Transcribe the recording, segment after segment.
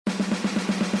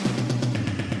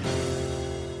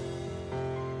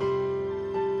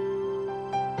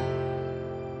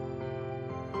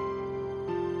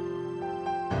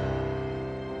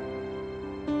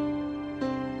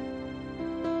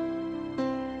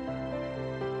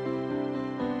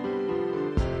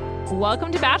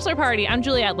Welcome to Bachelor Party. I'm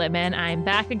Juliette Littman. I'm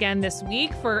back again this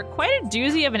week for quite a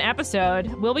doozy of an episode.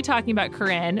 We'll be talking about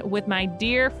Corinne with my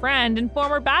dear friend and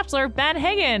former Bachelor, Ben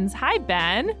Higgins. Hi,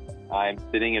 Ben. I'm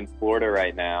sitting in Florida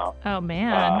right now. Oh,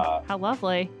 man. How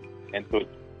lovely. And so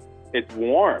it's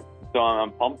warm, so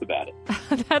I'm pumped about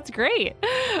it. That's great.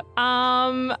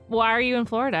 Why are you in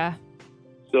Florida?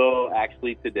 So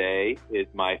actually today is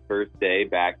my first day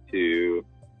back to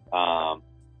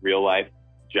real life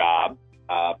job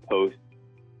post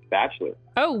Bachelor.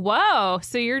 Oh, whoa.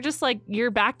 So you're just like,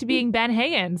 you're back to being Ben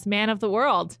Higgins, man of the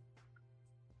world.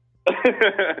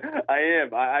 I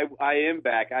am. I am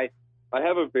back. I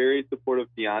have a very supportive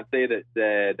fiance that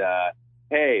said,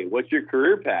 hey, what's your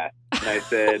career path? And I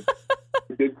said,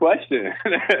 good question.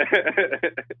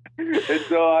 And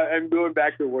so I'm going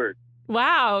back to work.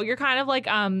 Wow. You're kind of like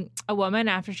a woman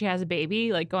after she has a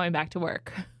baby, like going back to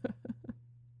work.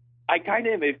 I kind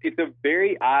of am. It's a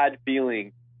very odd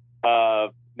feeling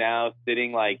of now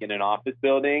sitting like in an office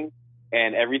building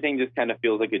and everything just kind of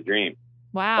feels like a dream.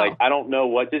 Wow. Like, I don't know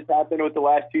what just happened with the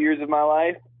last 2 years of my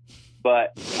life,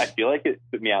 but I feel like it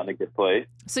put me out in a good place.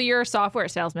 So you're a software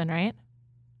salesman, right?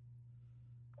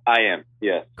 I am,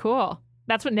 yes. Cool.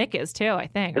 That's what Nick is too, I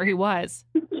think, or he was.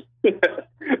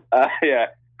 Yeah,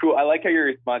 cool. I like how your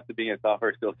response to being a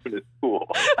software salesman is cool.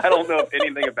 I don't know if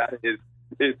anything about it is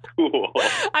cool.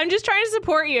 I'm just trying to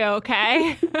support you,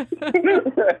 okay? I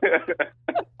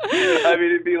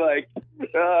mean, it'd be like,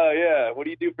 oh, yeah, what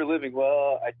do you do for a living?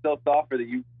 Well, I sell software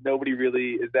that nobody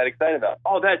really is that excited about.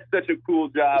 Oh, that's such a cool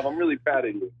job. I'm really proud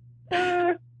of you.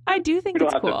 I do think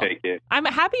it's cool. I'm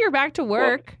happy you're back to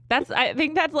work. Well, I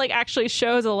think that like actually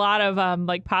shows a lot of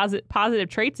like positive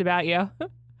traits about you.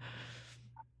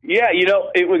 Yeah, you know,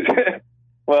 it was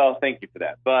well, thank you for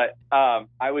that. But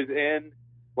I was in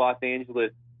Los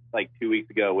Angeles like 2 weeks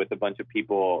ago with a bunch of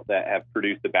people that have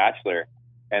produced The Bachelor,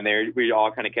 and we were all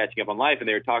kind of catching up on life, and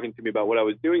they were talking to me about what I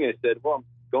was doing, and I said, well, I'm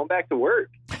going back to work.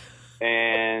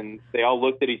 And they all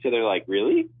looked at each other like,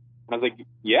 really? And I was like,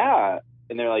 yeah.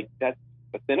 And they're like, that's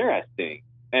interesting.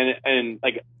 And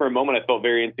like for a moment I felt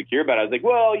very insecure about it. I was like,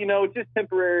 well, you know, it's just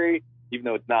temporary, even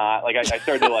though it's not. Like I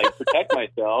started to like protect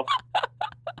myself.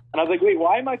 And I was like, wait,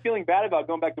 why am I feeling bad about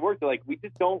going back to work? They're like, we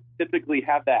just don't typically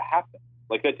have that happen.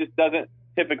 Like that just doesn't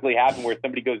typically happen where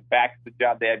somebody goes back to the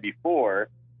job they had before.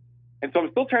 And so I'm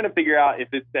still trying to figure out if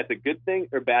that's a good thing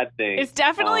or bad thing. It's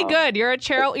definitely good. You're a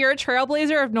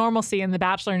trailblazer of normalcy in the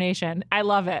Bachelor Nation. I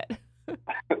love it.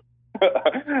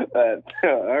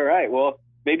 All right. Well,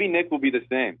 maybe Nick will be the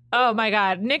same. Oh my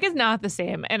God, Nick is not the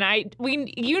same, and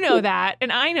you know that,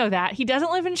 and I know that. He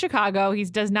doesn't live in Chicago. He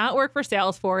does not work for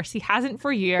Salesforce. He hasn't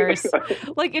for years.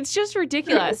 Like it's just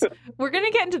ridiculous. We're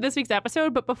gonna get into this week's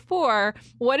episode, but before,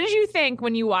 what did you think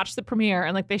when you watched the premiere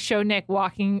and like they show Nick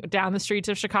walking down the streets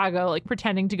of Chicago, like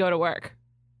pretending to go to work?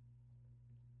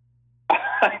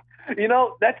 You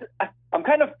know, I'm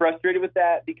kind of frustrated with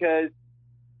that because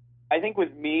I think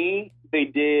with me, they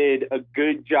did a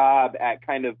good job at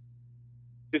kind of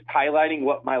just highlighting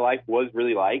what my life was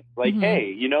really like. Like,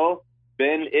 hey, you know,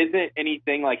 Ben isn't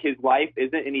anything like his life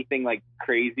isn't anything like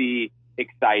crazy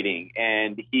exciting.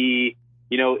 And he,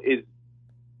 you know, is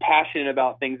passionate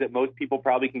about things that most people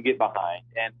probably can get behind.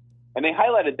 And they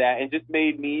highlighted that and just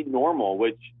made me normal,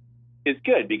 which is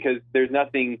good because there's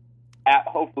nothing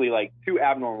hopefully like too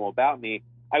abnormal about me.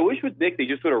 I wish with Nick, they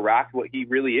just would have rocked what he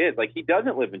really is. Like, he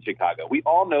doesn't live in Chicago. We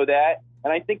all know that.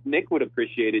 And I think Nick would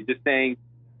appreciate it just saying,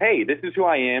 hey, this is who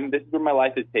I am. This is where my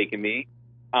life has taken me.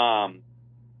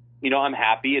 You know, I'm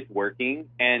happy it's working.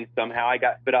 And somehow I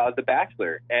got spit out as a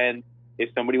Bachelor. And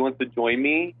if somebody wants to join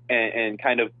me and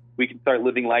kind of we can start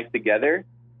living life together,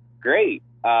 great.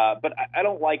 But I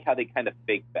don't like how they kind of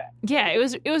faked that. Yeah, it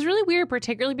was really weird,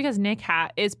 particularly because Nick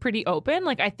is pretty open.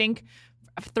 Like, I think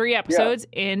 3 episodes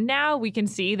in now, we can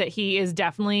see that he is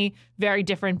definitely very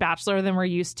different Bachelor than we're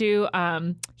used to.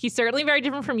 He's certainly very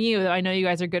different from you, though I know you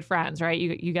guys are good friends, right?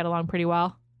 You get along pretty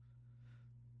well.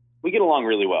 We get along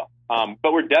really well,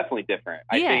 but we're definitely different.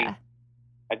 I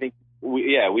think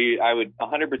I would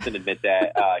 100% admit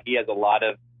that he has a lot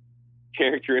of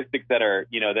characteristics that are,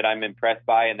 you know, that I'm impressed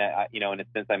by and that, you know, in a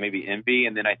sense I maybe envy.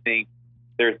 And then I think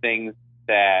there are things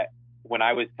that when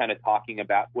I was kind of talking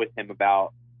with him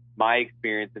about my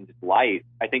experience in just life,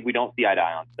 I think we don't see eye to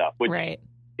eye on stuff, which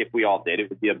if we all did, it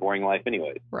would be a boring life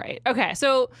anyways. Right. Okay.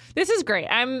 So this is great.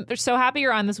 I'm so happy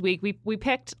you're on this week. We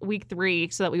picked week 3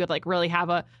 so that we would like really have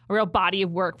a real body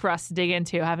of work for us to dig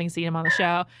into, having seen him on the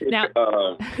show.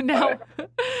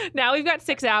 Now we've got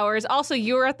 6 hours. Also,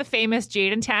 you were at the famous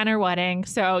Jade and Tanner wedding,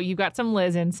 so you've got some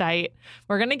Liz insight.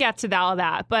 We're going to get to all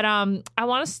that. But I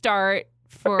want to start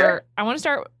I want to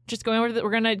start just going over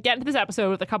we're going to get into this episode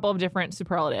with a couple of different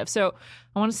superlatives. So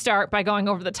I want to start by going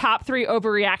over the top 3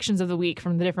 overreactions of the week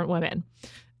from the different women.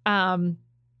 I'm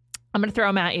going to throw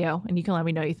them at you, and you can let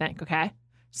me know what you think, okay?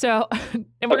 So,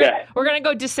 and we're going to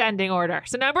go descending order.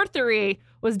 So number 3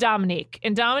 was Dominique.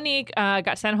 And Dominique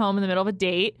got sent home in the middle of a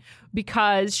date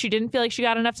because she didn't feel like she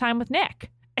got enough time with Nick.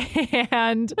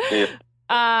 And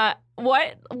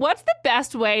what's the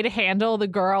best way to handle the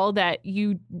girl that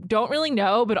you don't really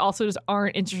know but also just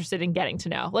aren't interested in getting to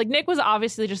know? Like, Nick was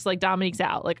obviously just like, Dominique's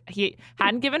out. Like, he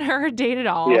hadn't given her a date at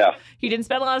all. Yeah. He didn't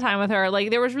spend a lot of time with her. Like,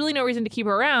 there was really no reason to keep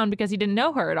her around because he didn't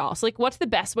know her at all. So, like, what's the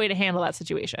best way to handle that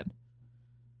situation?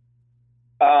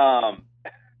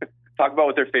 Talk about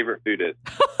what their favorite food is.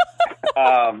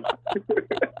 I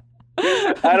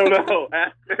don't know.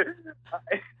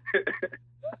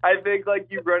 I think like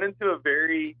you run into a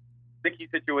very sticky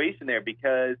situation there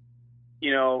because,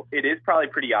 you know, it is probably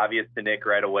pretty obvious to Nick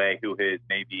right away who his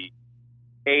maybe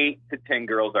 8 to 10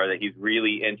 girls are that he's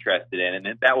really interested in.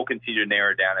 And that will continue to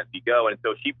narrow down as we go. And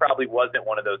so she probably wasn't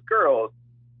one of those girls,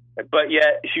 but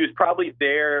yet she was probably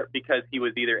there because he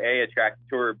was either A, attracted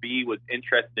to her, or B, was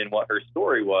interested in what her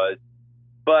story was.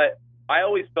 But I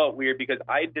always felt weird because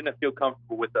I didn't feel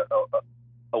comfortable with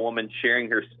a woman sharing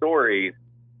her stories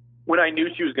when I knew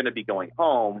she was going to be going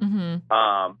home.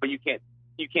 Mm-hmm. But you can't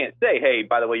say, hey,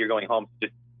 by the way, you're going home, so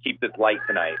just keep this light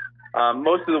tonight.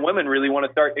 Most of the women really want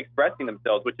to start expressing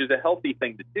themselves, which is a healthy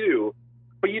thing to do.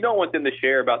 But you don't want them to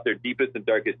share about their deepest and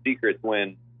darkest secrets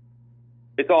when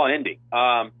it's all ending.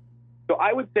 So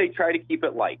I would say try to keep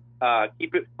it light,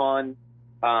 keep it fun.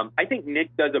 I think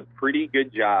Nick does a pretty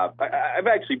good job.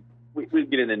 We'll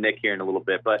get into Nick here in a little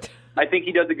bit, but I think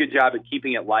he does a good job at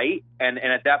keeping it light. And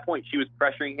at that point, she was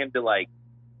pressuring him to like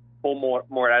pull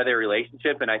more out of their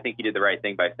relationship. And I think he did the right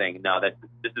thing by saying, no, this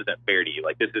isn't fair to you.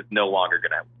 Like, this is no longer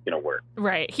gonna work.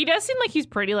 Right. He does seem like he's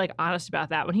pretty like honest about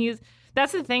that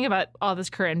that's the thing about all this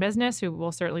Corinne business, who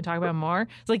we'll certainly talk about more.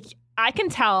 It's like, I can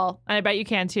tell, and I bet you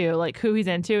can too, like who he's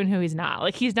into and who he's not.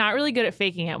 Like, he's not really good at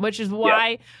faking it, which is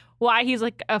why he's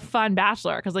like a fun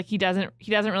bachelor, because like he doesn't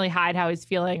really hide how he's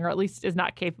feeling, or at least is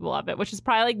not capable of it, which is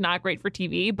probably like not great for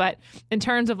TV. But in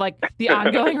terms of like the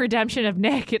ongoing redemption of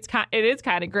Nick, it is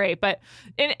kind of great. But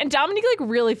and Dominique like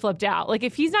really flipped out. Like,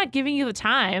 if he's not giving you the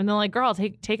time, then like, girl,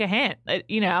 take a hint.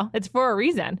 It's for a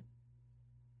reason.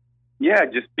 Yeah,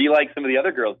 just be like some of the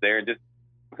other girls there and just,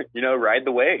 ride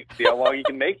the wave. See how long you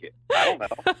can make it. I don't know.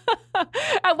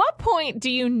 At what point do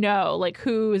you know like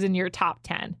who's in your top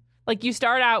 10? Like, you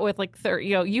start out with like 30,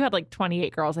 you had like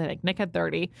 28 girls, I think. Nick had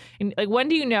 30. And like, when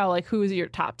do you know like who's your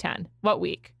top 10? What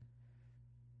week?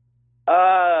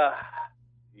 I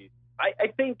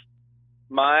think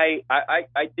I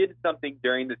did something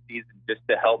during the season just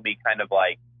to help me kind of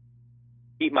like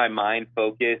keep my mind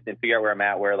focused and figure out where I'm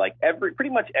at, where like pretty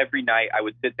much every night I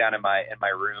would sit down in my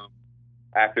room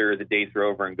after the dates were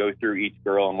over and go through each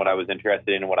girl and what I was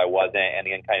interested in and what I wasn't, and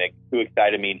then kind of who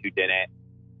excited me and who didn't.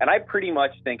 And I pretty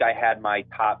much think I had my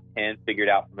top 10 figured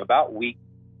out from about week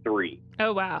 3.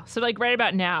 Oh, wow. So like right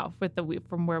about now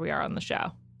from where we are on the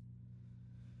show.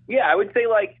 Yeah, I would say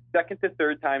like second to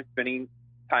third time spending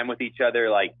time with each other,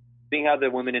 like seeing how the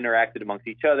women interacted amongst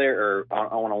each other or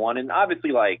on one-on-one. And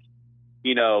obviously like,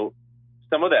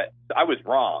 some of that, I was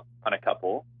wrong on a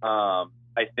couple. I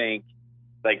think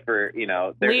like for,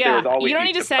 Leah, there was always you don't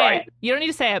need to say it. You don't need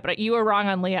to say it, but you were wrong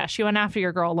on Leah. She went after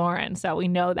your girl, Lauren. So we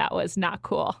know that was not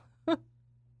cool.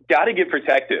 Gotta get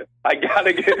protective.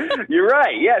 You're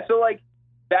right. Yeah. So like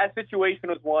that situation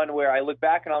was one where I look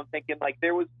back and I'm thinking like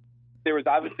there was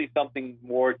obviously something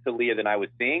more to Leah than I was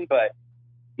seeing, but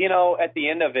at the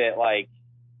end of it, like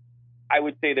I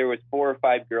would say there was 4 or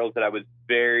 5 girls that I was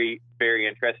very, very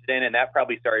interested in. And that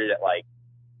probably started at like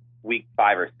week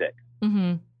 5 or 6.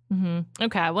 Mm-hmm. Mm-hmm.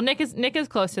 Okay. Well, Nick is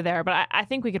close to there, but I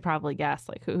think we could probably guess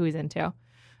like who he's into.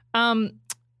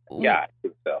 Yeah, I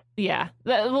think so. Yeah.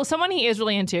 Well, someone he is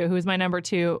really into, who is my number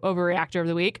 2 overreactor of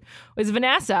the week, was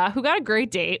Vanessa, who got a great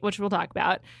date, which we'll talk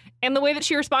about, and the way that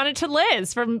she responded to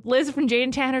Liz from Jade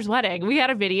and Tanner's wedding.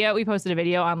 We posted a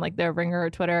video on like the Ringer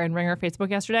Twitter and Ringer Facebook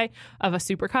yesterday of a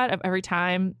supercut of every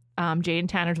time Jade and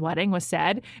Tanner's wedding was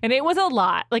said. And it was a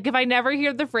lot. Like, if I never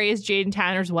hear the phrase Jade and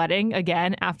Tanner's wedding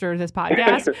again after this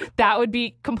podcast, that would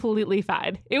be completely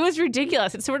fine. It was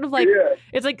ridiculous. It's sort of like,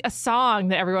 It's like a song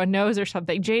that everyone knows or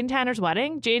something. Jade and Tanner's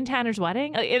wedding, Jade and Tanner's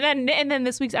wedding. And then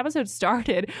this week's episode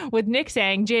started with Nick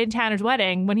saying Jade and Tanner's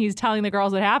wedding when he's telling the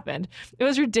girls what happened. It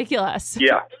was ridiculous.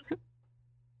 Yeah.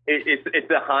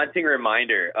 It's a haunting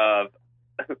reminder of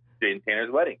Jade and Tanner's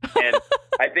wedding. And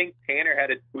I think Tanner had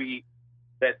a tweet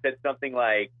that said something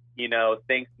like,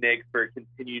 thanks Nick for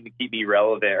continuing to keep me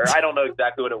relevant. Or I don't know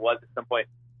exactly what it was at some point,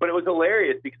 but it was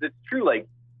hilarious because it's true. Like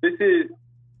that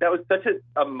was such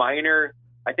a minor.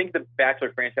 I think the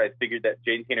Bachelor franchise figured that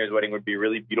Jade and Tanner's wedding would be a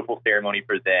really beautiful ceremony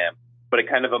for them, but a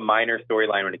kind of a minor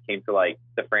storyline when it came to like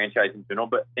the franchise in general.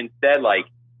 But instead, like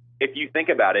if you think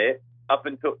about it, up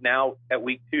until now at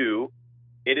week 2,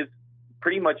 it has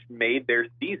pretty much made their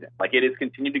season. Like it has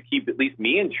continued to keep at least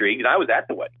me intrigued. And I was at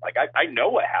the wedding. Like I know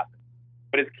what happened,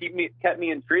 but it's kept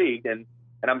me intrigued, and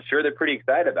I'm sure they're pretty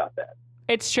excited about that.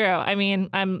 It's true. I mean,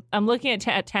 I'm looking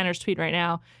at Tanner's tweet right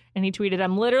now, and he tweeted,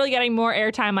 "I'm literally getting more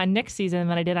airtime on Nick's season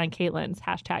than I did on Caitlyn's."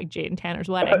 # Jade and Tanner's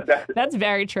wedding. That's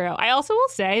very true. I also will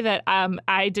say that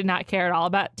I did not care at all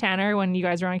about Tanner when you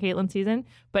guys were on Caitlyn's season,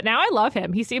 but now I love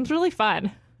him. He seems really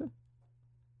fun.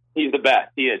 He's the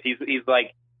best. He is.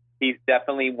 He's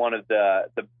definitely one of the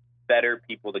better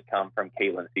people to come from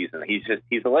Caitlyn's season. He's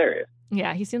hilarious.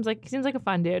 Yeah, he seems like a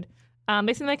fun dude.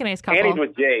 They seem like a nice couple. And he's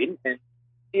with Jade. And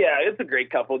yeah, it's a great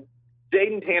couple.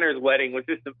 Jade and Tanner's wedding was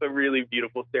just a really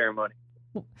beautiful ceremony.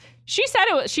 She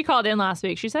said she called in last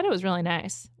week. She said it was really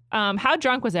nice. How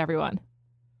drunk was everyone?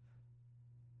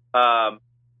 I'll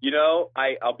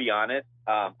be honest.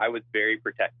 I was very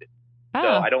protected. Oh. So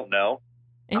I don't know.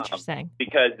 Interesting.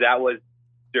 Because that was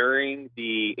during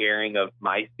the airing of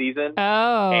my season.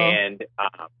 Oh. And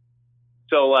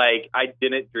so, like, I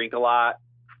didn't drink a lot.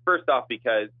 First off,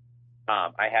 because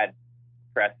I had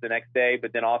press the next day,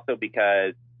 but then also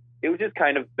because it was just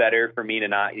kind of better for me to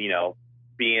not,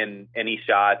 be in any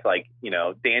shots, like,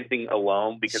 dancing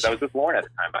alone, because I was with Lauren at the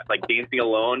time. Like, dancing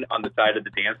alone on the side of the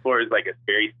dance floor is like a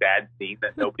very sad scene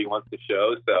that nobody wants to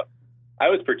show. So I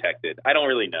was protected. I don't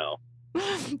really know.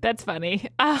 That's funny.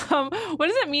 What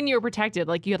does it mean you were protected?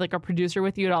 Like you had like a producer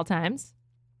with you at all times?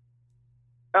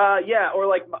 Yeah, or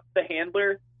like the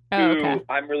handler who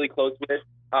I'm really close with,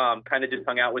 kind of just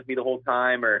hung out with me the whole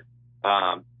time, or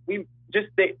we just,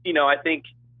 I think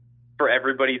for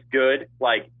everybody's good,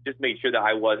 like just made sure that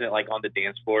I wasn't like on the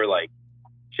dance floor like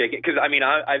shaking, because I mean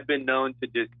I've been known to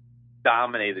just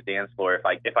dominate the dance floor if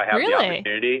I have the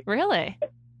opportunity. Really?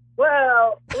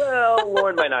 Well,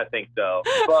 Lauren might not think so,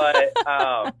 but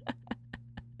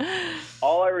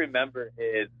all I remember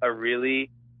is a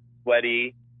really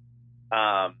sweaty,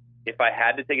 if I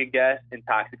had to take a guess,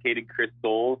 intoxicated Chris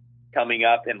Soules coming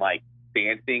up and like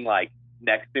dancing like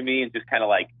next to me and just kind of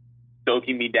like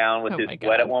soaking me down with his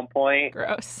sweat at one point.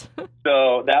 Gross.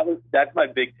 So that's my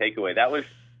big takeaway. That was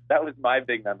my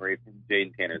big memory from Jade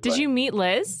and Tanner's Did you meet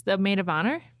Liz, the maid of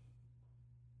honor?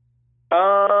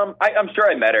 I'm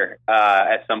sure I met her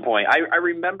at some point. I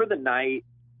remember the night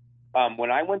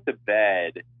when I went to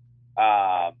bed.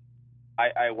 I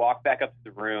walked back up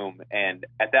to the room, and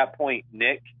at that point,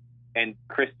 Nick and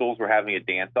Chris Soules were having a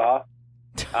dance off.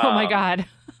 Oh my God!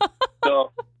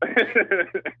 so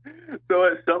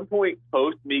at some point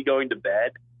post me going to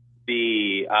bed,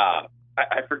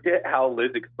 I forget how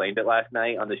Liz explained it last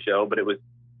night on the show, but it was.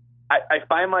 I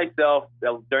find myself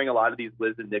during a lot of these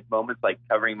Liz and Nick moments, like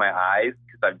covering my eyes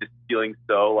because I'm just feeling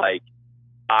so like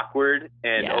awkward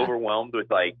and overwhelmed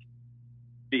with like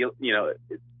just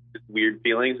weird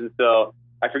feelings. And so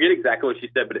I forget exactly what she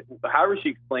said, but however she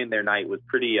explained their night was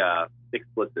pretty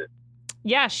explicit.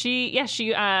 Yeah, she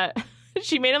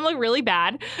she made him look really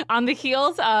bad on the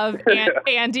heels of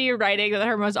Andy writing that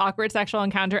her most awkward sexual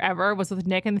encounter ever was with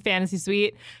Nick in the fantasy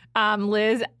suite.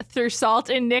 Liz threw salt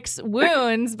in Nick's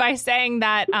wounds by saying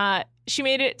that she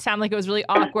made it sound like it was really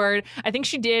awkward. I think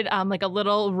she did like a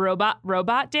little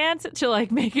robot dance to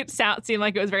like make it seem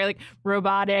like it was very like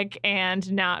robotic and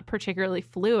not particularly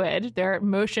fluid, their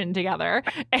motion together.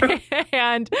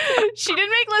 And she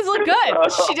didn't make Liz look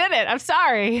good. She didn't. I'm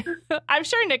sorry. I'm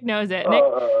sure Nick knows it.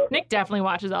 Nick definitely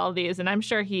watches all of these, and I'm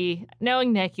sure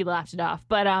knowing Nick, he laughed it off.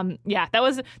 But yeah, that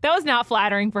was not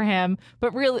flattering for him,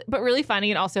 but really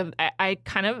funny. And also I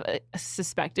kind of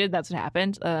suspected that's what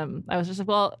happened. I was just like,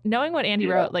 well, knowing what Andy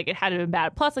wrote, like it had to have been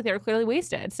bad. Plus, like they were clearly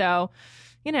wasted. So,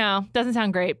 doesn't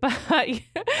sound great. But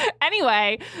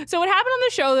anyway, so what happened on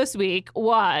the show this week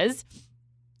was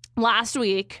last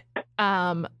week,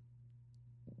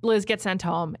 Liz gets sent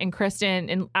home, and Kristen,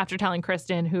 and after telling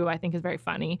Kristen, who I think is very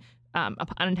funny,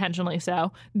 unintentionally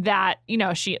so, that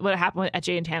what happened at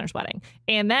Jade and Tanner's wedding,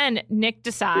 and then Nick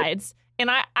decides. And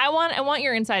I want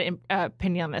your inside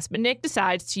opinion on this, but Nick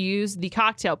decides to use the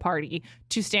cocktail party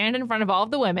to stand in front of all of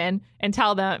the women and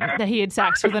tell them that he had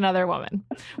sex with another woman.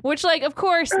 Which, like, of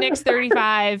course, Nick's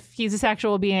 35. He's a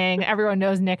sexual being. Everyone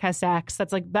knows Nick has sex.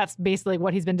 That's basically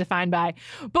what he's been defined by.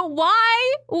 But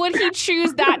why would he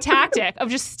choose that tactic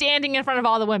of just standing in front of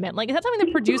all the women? Like, is that something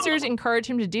the producers encourage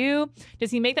him to do?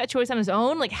 Does he make that choice on his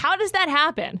own? Like, how does that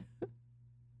happen?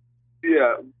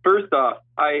 Yeah. First off,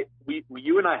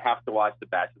 you and I have to watch The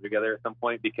Bachelor together at some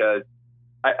point because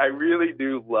I really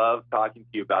do love talking to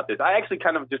you about this. I actually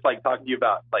kind of just like talking to you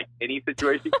about like any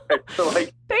situation. So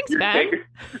like, Thanks, Ben.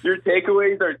 Your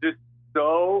takeaways are just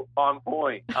so on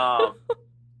point.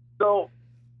 So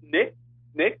Nick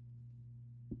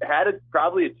had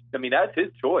that's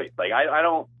his choice. Like I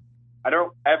don't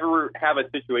ever have a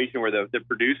situation where the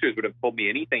producers would have told me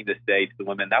anything to say to the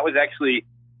women. That was actually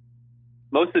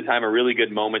most of the time a really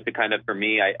good moment to kind of, for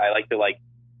me, I like to like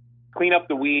clean up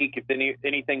the week if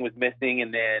anything was missing,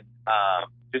 and then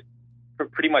just for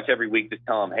pretty much every week just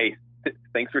tell them, hey,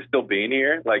 thanks for still being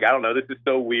here. Like, I don't know, this is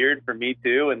so weird for me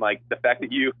too, and like the fact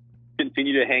that you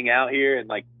continue to hang out here and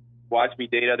like watch me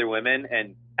date other women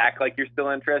and act like you're still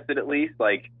interested, at least,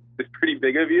 like, it's pretty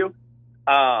big of you.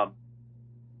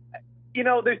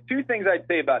 There's two things I'd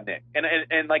say about Nick,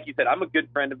 and like you said, I'm a good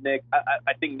friend of Nick.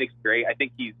 I think Nick's great. I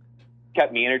think he's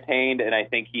kept me entertained, and I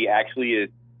think he actually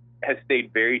has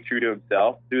stayed very true to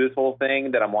himself through this whole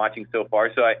thing that I'm watching so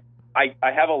far. So I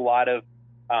have a lot of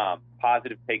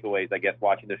positive takeaways, I guess,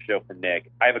 watching the show from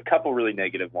Nick. I have a couple really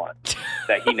negative ones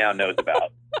that he now knows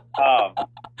about.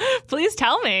 Please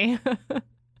tell me.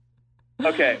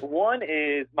 Okay, one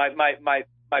is my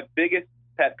biggest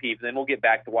pet peeve, and then we'll get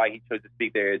back to why he chose to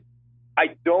speak there, is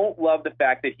I don't love the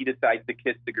fact that he decides to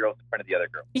kiss the girls in front of the other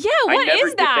girls. Yeah, what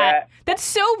is that? That's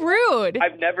so rude.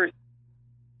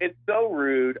 It's so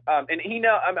rude. And he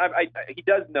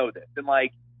does know this. And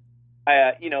like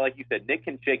you said, Nick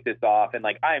can shake this off. And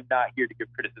like, I am not here to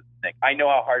give criticism to Nick. I know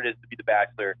how hard it is to be the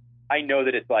Bachelor. I know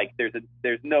that it's like,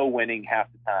 there's no winning half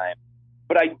the time,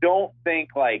 but I don't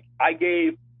think like I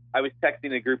was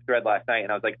texting the group thread last night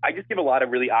and I was like, I just give a lot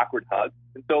of really awkward hugs.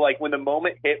 And so like when the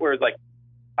moment hit where it's like,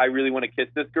 I really want to kiss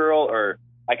this girl, or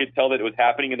I could tell that it was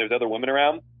happening and there's other women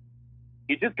around,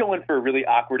 you just go in for a really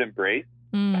awkward embrace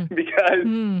because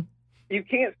you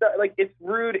can't start, like, it's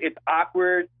rude, it's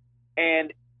awkward,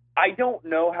 and I don't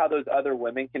know how those other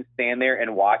women can stand there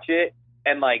and watch it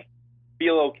and like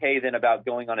feel okay then about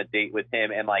going on a date with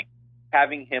him and like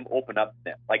having him open up to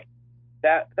them. Like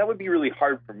that would be really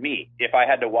hard for me if I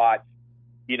had to watch,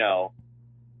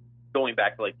 going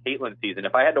back to like Caitlin's season,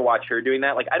 if I had to watch her doing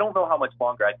that, like, I don't know how much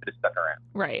longer I could have stuck around.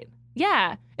 Right.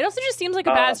 Yeah. It also just seems like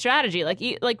a bad strategy. Like,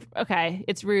 okay,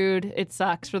 it's rude, it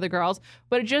sucks for the girls,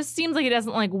 but it just seems like it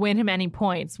doesn't like win him any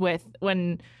points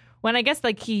when I guess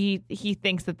like he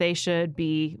thinks that they should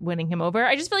be winning him over.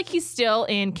 I just feel like he's still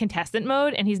in contestant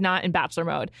mode and he's not in Bachelor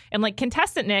mode. And like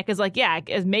contestant Nick is like, yeah,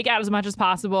 make out as much as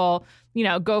possible,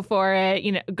 go for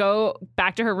it, go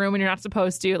back to her room when you're not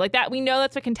supposed to. Like that, we know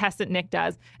that's what contestant Nick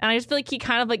does. And I just feel like he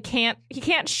kind of like can't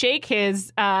shake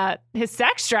his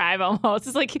sex drive almost.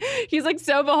 It's like he's like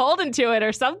so beholden to it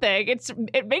or something.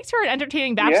 It makes for an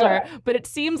entertaining Bachelor, but it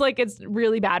seems like it's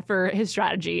really bad for his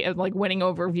strategy of like winning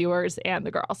over viewers and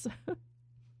the girls.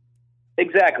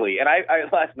 Exactly. And I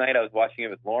last night I was watching it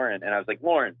with Lauren and I was like,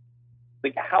 Lauren,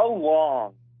 like, how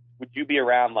long would you be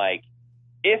around? Like,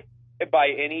 if by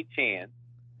any chance,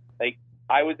 like,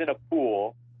 I was in a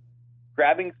pool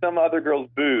grabbing some other girl's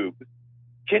boobs,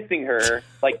 kissing her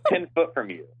like 10 foot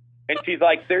from you, and she's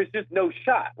like, there's just no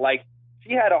shot. Like,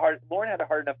 Lauren had a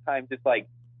hard enough time just like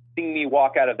seeing me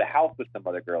walk out of the house with some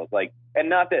other girls. Like, and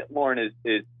not that Lauren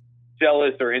is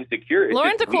jealous or insecure. It's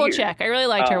Lauren's a cool weird. chick. I really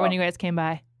liked her when you guys came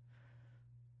by.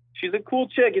 She's a cool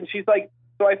chick, and she's like,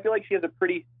 so I feel like she has a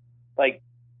pretty like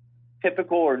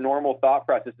typical or normal thought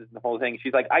processes in the whole thing.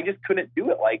 She's like, I just couldn't do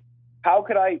it. Like, how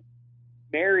could I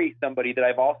marry somebody that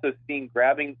I've also seen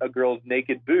grabbing a girl's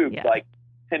naked boobs like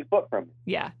 10 foot from me?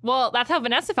 Yeah. Well, that's how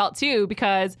Vanessa felt too,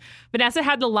 because Vanessa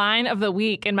had the line of the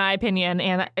week, in my opinion,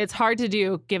 and it's hard to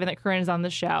do given that Corinne is on the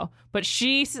show. But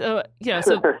she, so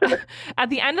at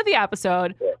the end of the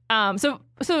episode, so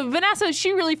Vanessa,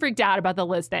 she really freaked out about the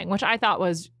Liz thing, which I thought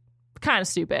was kind of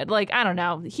stupid. Like, I don't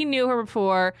know. He knew her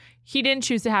before. He didn't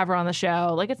choose to have her on the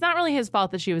show. Like, it's not really his fault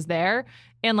that she was there.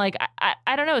 And like,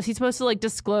 I don't know. Is he supposed to like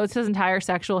disclose his entire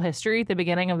sexual history at the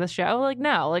beginning of the show? Like,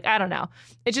 no. Like, I don't know.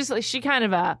 It's just like she kind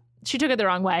of she took it the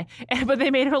wrong way. But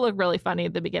they made her look really funny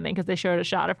at the beginning because they showed a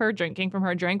shot of her drinking from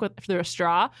her drink through a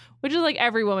straw, which is like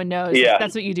every woman knows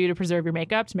that's what you do to preserve your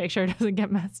makeup to make sure it doesn't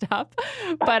get messed up.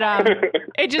 But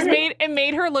it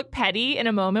made her look petty in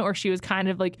a moment where she was kind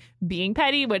of like being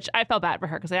petty, which I felt bad for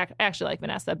her because I actually like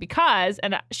Vanessa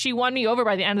and she won me over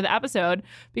by the end of the episode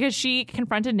because she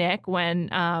confronted Nick when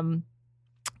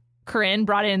Corinne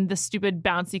brought in the stupid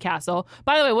bouncy castle.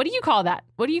 By the way, what do you call that?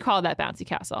 What do you call that bouncy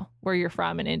castle where you're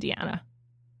from in Indiana?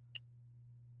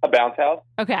 A bounce house?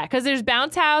 Okay, because there's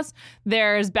Bounce House,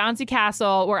 there's Bouncy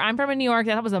Castle. Where I'm from in New York,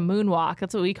 that was a moonwalk.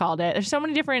 That's what we called it. There's so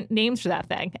many different names for that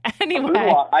thing. Anyway,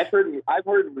 Moonwalk. I've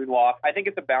heard moonwalk. I think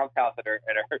it's a bounce house at our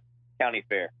county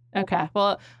fair. Okay,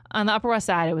 well, on the Upper West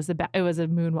Side, it was a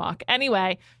moonwalk.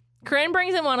 Anyway, Corinne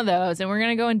brings in one of those, and we're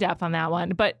gonna go in depth on that one.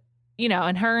 But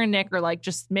and her and Nick are like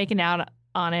just making out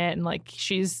on it, and like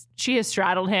she has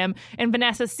straddled him, and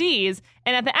Vanessa sees,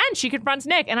 and at the end she confronts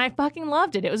Nick, and I fucking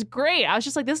loved it. It was great. I was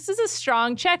just like, this is a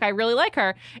strong chick. I really like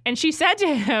her. And she said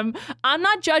to him, I'm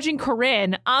not judging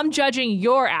Corinne, I'm judging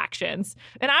your actions.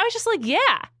 And I was just like,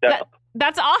 yeah,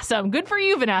 that's awesome. Good for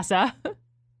you, Vanessa.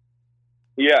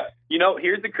 Yeah.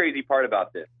 Here's the crazy part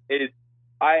about this is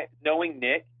knowing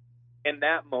Nick in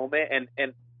that moment,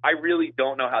 and I really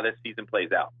don't know how this season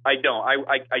plays out. I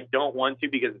don't want to,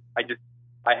 because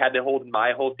I had to hold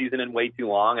my whole season in way too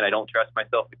long, and I don't trust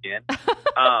myself again.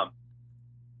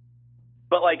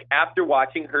 But like after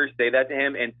watching her say that to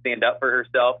him and stand up for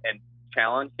herself and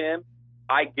challenge him,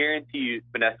 I guarantee you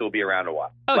Vanessa will be around a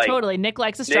while. Oh, like, totally. Nick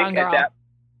likes a strong girl.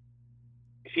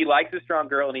 She likes a strong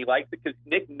girl, and he likes it because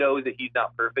Nick knows that he's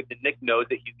not perfect, and Nick knows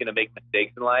that he's going to make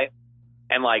mistakes in life.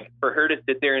 And like for her to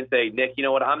sit there and say, Nick, you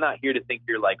know what? I'm not here to think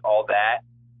you're like all that.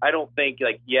 I don't think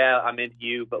like, yeah, I'm into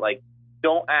you, but like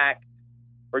don't act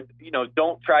or,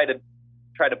 don't try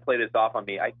to play this off on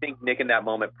me. I think Nick in that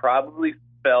moment probably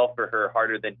fell for her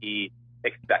harder than he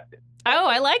expected. Oh,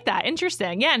 I like that.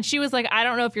 Interesting. Yeah. And she was like, I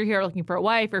don't know if you're here looking for a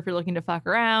wife or if you're looking to fuck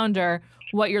around or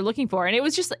what you're looking for. And it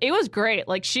was great.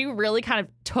 Like she really kind of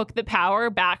took the power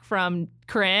back from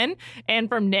Corinne and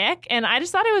from Nick. And I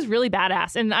just thought it was really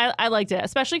badass. And I liked it,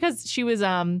 especially because she was,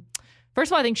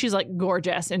 first of all, I think she's like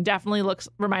gorgeous and definitely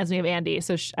reminds me of Andy.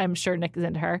 So I'm sure Nick is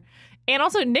into her. And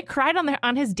also, Nick cried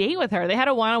on his date with her. They had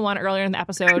a one-on-one earlier in the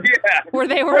episode where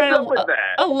they were in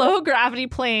a low-gravity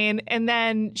plane, and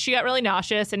then she got really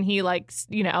nauseous, and he,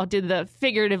 did the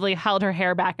figuratively held her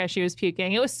hair back as she was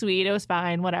puking. It was sweet. It was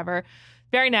fine. Whatever.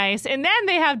 Very nice. And then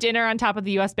they have dinner on top of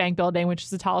the U.S. Bank building, which is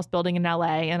the tallest building in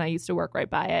L.A., and I used to work right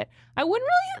by it. I'm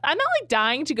not,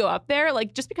 dying to go up there,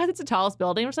 just because it's the tallest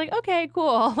building. I'm just like, okay,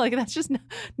 cool. Like, that's just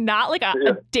not like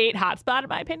a date hotspot, in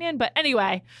my opinion. But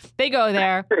anyway, they go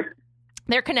there.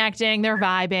 They're connecting, they're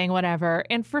vibing, whatever.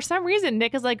 And for some reason,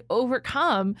 Nick is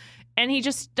overcome, and he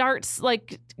just starts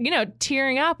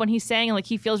tearing up when he's saying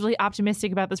he feels really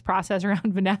optimistic about this process around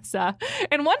Vanessa.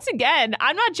 And once again,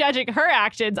 I'm not judging her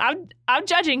actions. I'm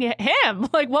judging him.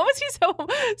 What was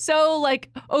he so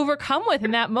overcome with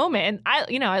in that moment?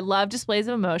 And I love displays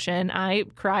of emotion. I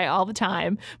cry all the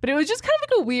time, but it was just kind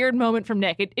of a weird moment from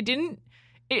Nick.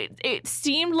 It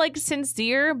seemed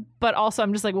sincere, but also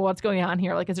I'm just well, what's going on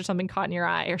here? Is there something caught in your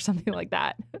eye or something like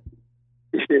that?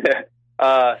 Yeah.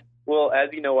 Well, as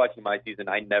you know, watching my season,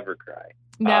 I never cry.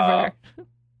 Never.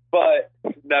 But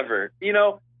never.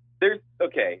 There's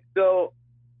okay. So,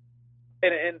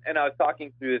 and I was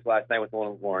talking through this last night with one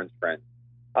of Lauren's friends.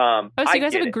 So you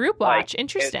guys have a group watch.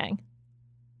 Interesting.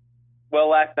 Well,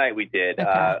 last night we did.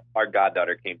 Okay. Our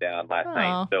goddaughter came down last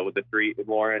night, so the three,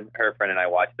 Lauren, her friend, and I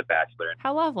watched The Bachelor.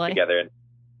 How lovely together.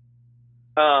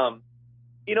 And,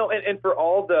 and for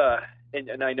all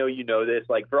and I know you know this,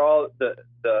 for all the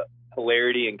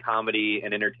hilarity and comedy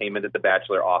and entertainment that The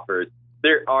Bachelor offers,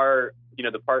 there are,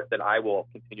 the part that I will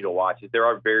continue to watch is there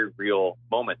are very real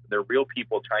moments. There are real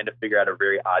people trying to figure out a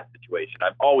very odd situation.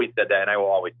 I've always said that, and I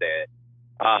will always say it.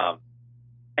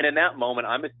 And in that moment,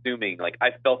 I'm assuming,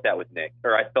 I felt that with Nick,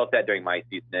 or I felt that during my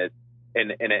season,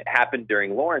 and it happened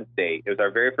during Lauren's date. It was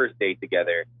our very first date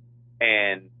together,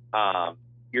 and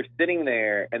you're sitting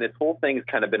there, and this whole thing's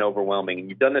kind of been overwhelming, and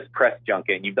you've done this press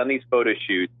junket, and you've done these photo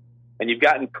shoots, and you've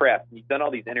gotten prepped, and you've done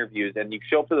all these interviews, and you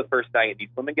show up to the first night, and these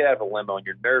women get out of a limo, and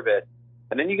you're nervous,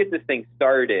 and then you get this thing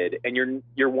started, and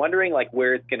you're wondering,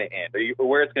 where it's going to end, or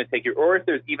where it's going to take you, or if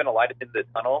there's even a light at the end of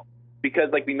the tunnel, because,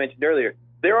 like we mentioned earlier,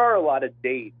 there are a lot of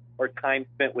dates or time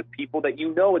spent with people that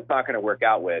it's not going to work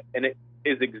out with. And it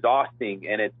is exhausting,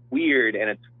 and it's weird, and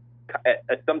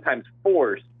it's sometimes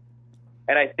forced.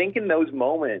 And I think in those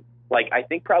moments, I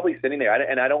think probably sitting there,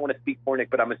 and I don't want to speak for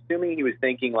Nick, but I'm assuming he was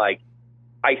thinking, I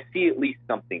see at least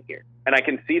something here. And I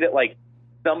can see that,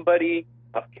 somebody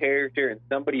of character and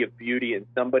somebody of beauty and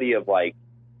somebody of,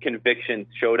 conviction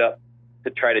showed up to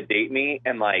try to date me.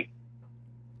 And,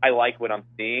 I like what I'm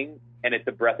seeing. And it's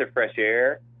a breath of fresh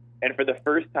air. And for the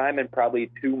first time in probably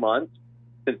 2 months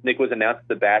since Nick was announced as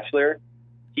The Bachelor,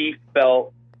 he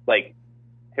felt like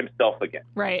himself again.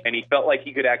 Right. And he felt like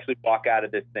he could actually walk out of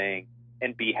this thing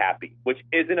and be happy, which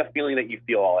isn't a feeling that you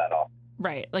feel all that often.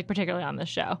 Right. Particularly on this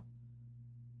show.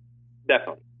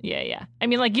 Definitely. Yeah. I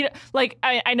mean, like,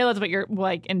 I know that's what you're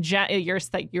like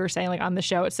you're saying like on the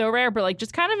show. It's so rare, but like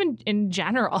just kind of in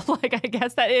general, like I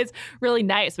guess that is really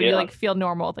nice when you like feel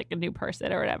normal with like a new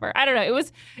person or whatever. I don't know.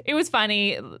 It was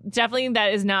funny. Definitely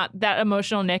that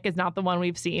emotional Nick is not the one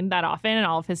we've seen that often in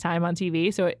all of his time on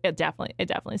TV. So it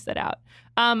definitely stood out.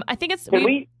 I think it's.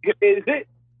 Is it,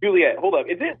 Juliet? Hold up.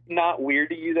 Is it not weird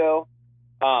to you though?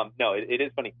 No, it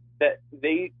is funny that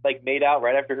they like made out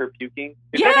right after her puking.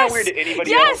 Is that not weird to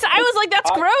anybody else? Yes, I was like, that's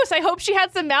gross. I hope she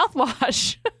had some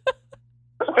mouthwash.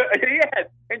 Yes,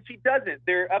 and she doesn't.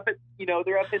 They're up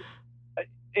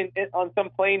on some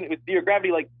plane with zero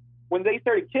gravity. Like when they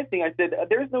started kissing, I said,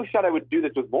 "There's no shot I would do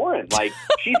this with Lauren. Like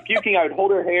she's puking, I would hold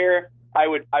her hair, I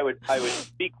would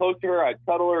be close to her, I'd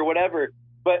cuddle her, whatever.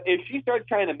 But if she starts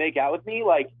trying to make out with me,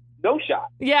 like no shot.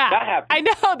 Yeah, that happened. I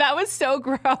know that was so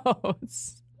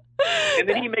gross." And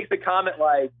then he makes a comment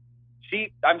like,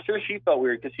 I'm sure she felt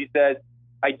weird because she said,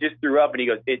 "I just threw up," and he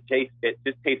goes, "It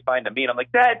just tastes fine to me." And I'm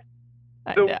like, that's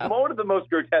one of the most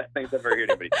grotesque things I've ever heard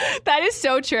anybody say. That is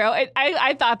so true.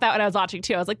 I thought that when I was watching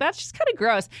too. I was like, that's just kind of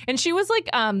gross. And she was like,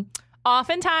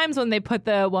 oftentimes when they put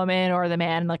the woman or the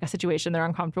man in like a situation they're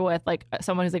uncomfortable with, like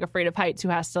someone who's like afraid of heights who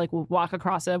has to like walk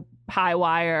across a high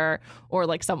wire, or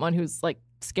like someone who's like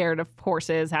scared of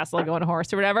horses has to like go on a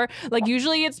horse or whatever, like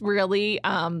usually it's really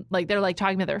like they're like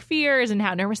talking about their fears and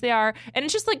how nervous they are, and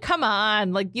it's just like, come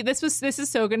on, like this is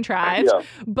so contrived.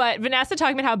 But Vanessa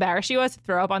talking about how embarrassed she was to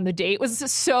throw up on the date was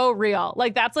so real.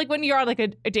 Like that's like when you're on like a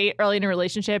date early in a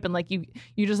relationship and like you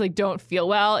just like don't feel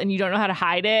well and you don't know how to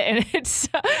hide it, and it's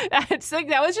like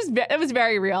that was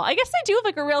very real. I guess they do have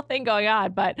like a real thing going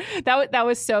on, but that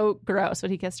was so gross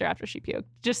when he kissed her after she puked.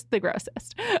 Just the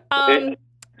grossest.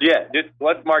 Yeah, just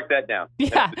let's mark that down.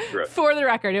 Yeah, for the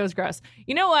record, it was gross.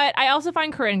 You know what? I also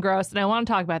find Corinne gross, and I want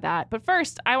to talk about that. But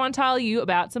first, I want to tell you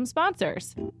about some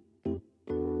sponsors.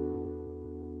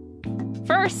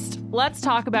 First, let's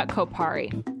talk about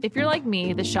Kopari. If you're like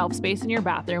me, the shelf space in your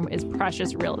bathroom is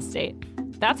precious real estate.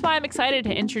 That's why I'm excited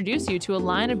to introduce you to a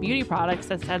line of beauty products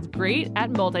that's as great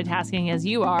at multitasking as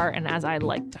you are and as I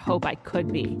like to hope I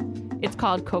could be. It's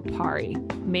called Kopari.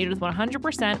 Made with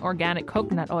 100% organic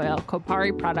coconut oil,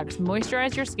 Kopari products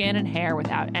moisturize your skin and hair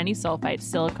without any sulfites,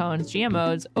 silicones,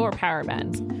 GMOs, or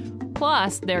parabens.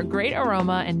 Plus, their great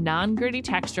aroma and non-gritty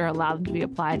texture allow them to be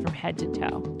applied from head to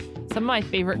toe. Some of my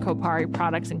favorite Kopari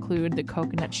products include the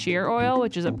coconut shear oil,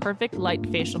 which is a perfect light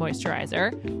facial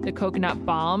moisturizer, the coconut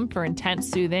balm for intense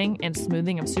soothing and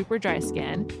smoothing of super dry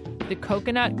skin, the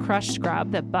coconut crush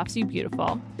scrub that buffs you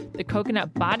beautiful, the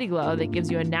coconut body glow that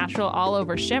gives you a natural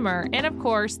all-over shimmer, and of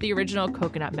course, the original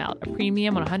coconut melt, a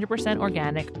premium 100%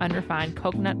 organic, unrefined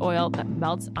coconut oil that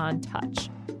melts on touch.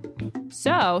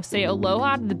 So, say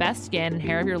aloha to the best skin and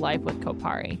hair of your life with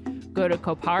Kopari. Go to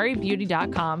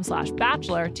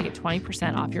koparibeauty.com/bachelor to get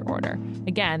 20% off your order.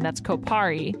 Again, that's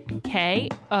Kopari, Kopari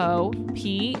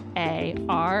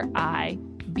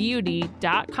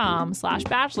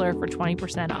beauty.com/bachelor for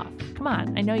 20% off. Come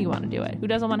on, I know you want to do it. Who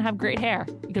doesn't want to have great hair?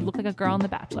 You could look like a girl in The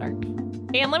Bachelor.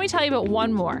 And let me tell you about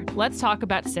one more. Let's talk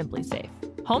about Simply Safe.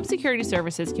 Home security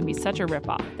services can be such a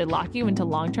ripoff. They lock you into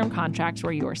long-term contracts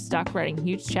where you are stuck writing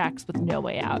huge checks with no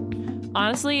way out.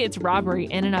 Honestly, it's robbery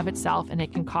in and of itself, and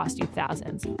it can cost you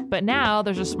thousands. But now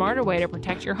there's a smarter way to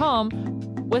protect your home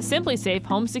with Simply Safe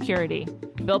Home Security.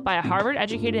 Built by a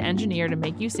Harvard-educated engineer to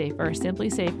make you safer,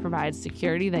 Simply Safe provides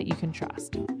security that you can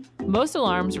trust. Most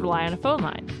alarms rely on a phone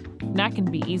line, and that can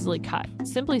be easily cut.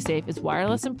 Simply Safe is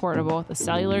wireless and portable with a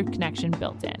cellular connection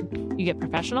built in. You get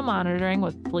professional monitoring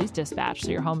with police dispatch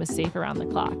so your home is safe around the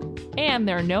clock. And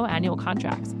there are no annual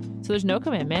contracts, so there's no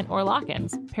commitment or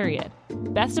lock-ins, period.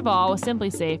 Best of all, with Simply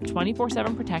Safe,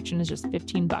 24/7 protection is just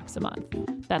 $15 a month.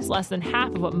 That's less than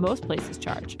half of what most places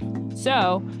charge.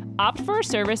 So, opt for a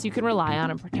service you can rely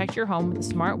on and protect your home with a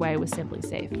smart way with Simply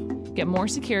Safe. Get more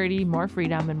security, more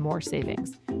freedom, and more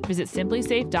savings. Visit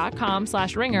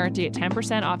simplysafe.com/ringer to get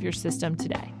 10% off your system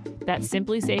today. That's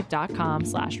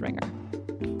simplysafe.com/ringer.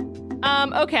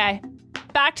 Okay,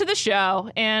 back to the show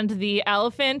and the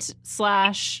elephant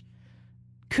 /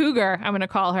 cougar, I'm going to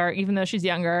call her, even though she's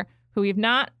younger, who we've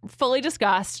not fully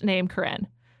discussed, named Corinne.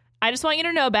 I just want you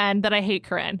to know, Ben, that I hate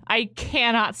Corinne. I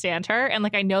cannot stand her. And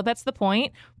like, I know that's the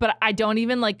point, but I don't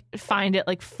even like find it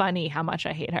like funny how much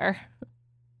I hate her.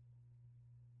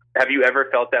 Have you ever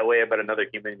felt that way about another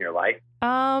human in your life?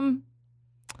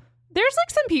 There's like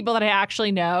some people that I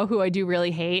actually know who I do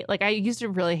really hate. Like I used to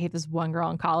really hate this one girl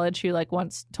in college who like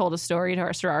once told a story to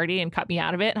our sorority and cut me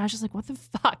out of it. And I was just like, what the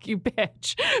fuck, you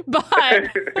bitch. But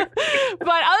other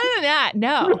than that,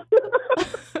 no.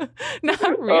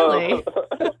 Not really. All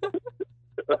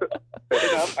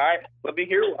right, let me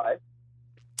hear why.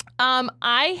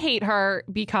 I hate her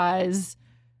because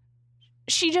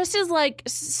she just is like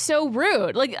so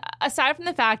rude. Like, aside from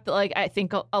the fact that like I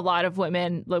think a lot of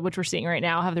women, like, which we're seeing right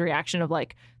now, have the reaction of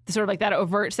like the sort of like that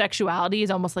overt sexuality is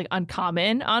almost like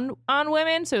uncommon on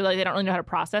women, so like they don't really know how to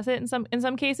process it in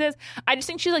some cases. I just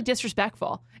think she's like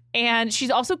disrespectful, and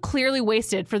she's also clearly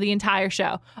wasted for the entire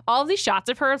show. All of these shots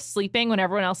of her sleeping when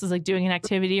everyone else is like doing an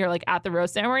activity or like at the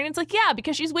rose ceremony, it's like, yeah,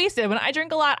 because she's wasted. When I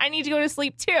drink a lot, I need to go to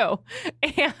sleep too,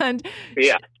 and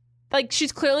yeah. Like,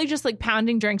 she's clearly just like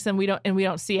pounding drinks and we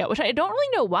don't see it, which I don't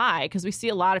really know why, because we see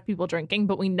a lot of people drinking,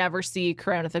 but we never see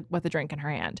Corinne with a drink in her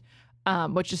hand,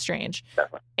 which is strange.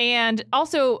 Definitely. And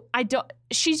also,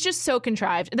 she's just so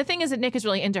contrived. And the thing is that Nick is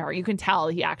really into her. You can tell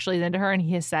he actually is into her, and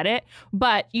he has said it.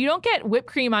 But you don't get whipped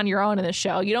cream on your own in this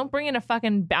show. You don't bring in a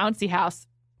fucking bouncy house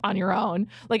on your own.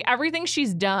 Like, everything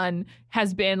she's done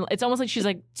has been, it's almost like she's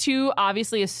like too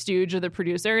obviously a stooge of the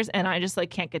producers, and I just like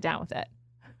can't get down with it.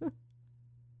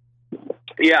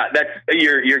 Yeah,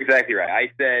 you're exactly right.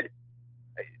 I said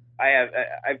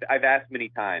I've asked many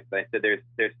times. I said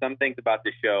there's some things about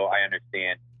the show I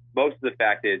understand. Most of the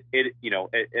fact is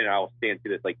and I'll stand to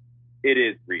this, like, it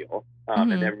is real,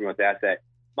 and everyone's asked that.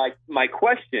 My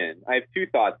question, I have two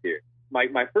thoughts here.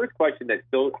 My first question that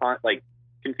still like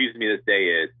confuses me this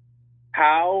day is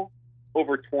how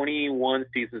over 21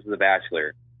 seasons of The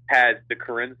Bachelor has the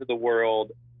Corinnes of the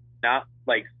world not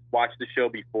like watched the show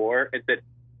before and said,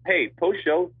 hey,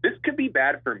 post-show, this could be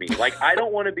bad for me. Like, I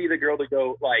don't want to be the girl to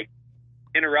go, like,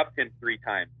 interrupt him 3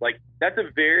 times. Like, that's a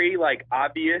very, like,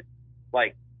 obvious,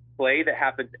 like, play that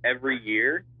happens every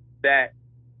year that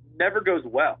never goes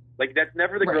well. Like, that's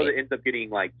never the girl that ends up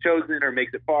getting, like, chosen or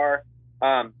makes it far.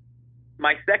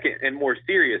 My second and more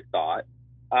serious thought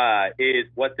is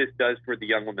what this does for the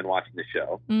young women watching the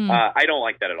show. I don't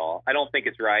like that at all. I don't think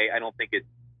it's right. I don't think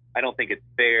it's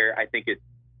fair. I think it's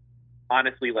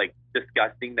honestly like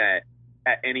disgusting that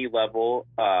at any level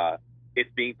it's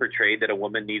being portrayed that a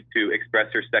woman needs to express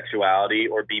her sexuality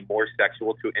or be more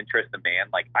sexual to interest a man.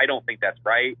 Like, I don't think that's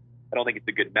right. I don't think it's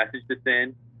a good message to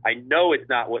send. I know it's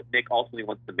not what Nick ultimately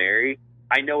wants to marry.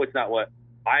 I know it's not what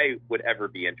I would ever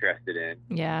be interested in.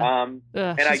 Yeah. And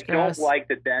I don't like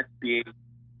that that's being,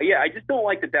 I just don't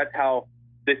like that that's how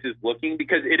this is looking,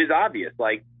 because it is obvious.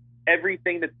 Like,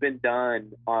 everything that's been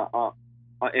done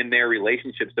in their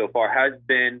relationship so far has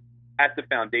been at the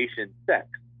foundation sex.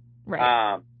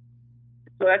 Right.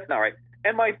 So that's not right.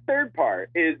 And my third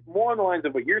part is more on the lines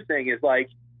of what you're saying, is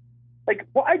like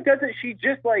why doesn't she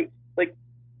just like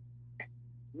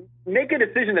make a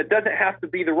decision that doesn't have to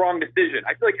be the wrong decision?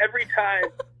 I feel like every time,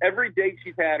 every date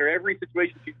she's had or every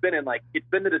situation she's been in, like, it's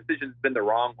been the decision that's been the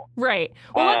wrong one. Right.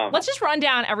 Well, let's just run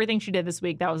down everything she did this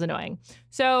week. That was annoying.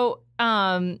 So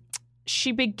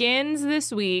she begins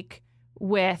this week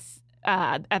with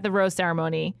at the rose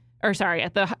ceremony, or sorry,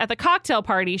 at the cocktail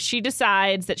party, she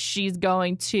decides that she's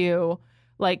going to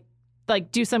like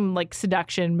do some like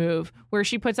seduction move where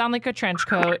she puts on like a trench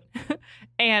coat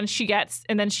and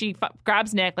then she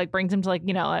grabs Nick, like brings him to like,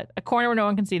 you know, a corner where no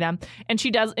one can see them, and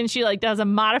she does a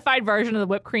modified version of the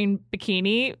whipped cream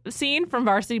bikini scene from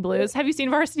Varsity Blues. Have you seen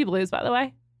Varsity Blues, by the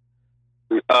way?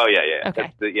 Oh, yeah.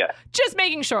 Okay. Yeah. Just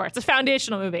making sure. It's a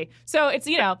foundational movie. So it's,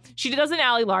 you know, she does an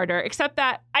alley larder, except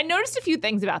that I noticed a few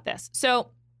things about this.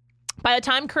 So by the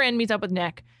time Corinne meets up with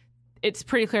Nick, it's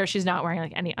pretty clear she's not wearing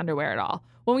like any underwear at all.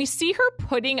 When we see her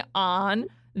putting on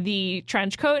the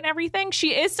trench coat and everything,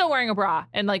 she is still wearing a bra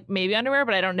and like maybe underwear,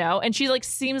 but I don't know. And she like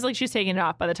seems like she's taking it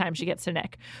off by the time she gets to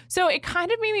Nick. So it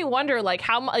kind of made me wonder like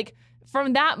how like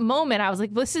from that moment, I was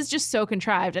like, this is just so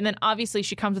contrived. And then obviously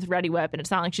she comes with Ready Whip, and it's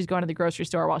not like she's going to the grocery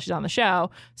store while she's on the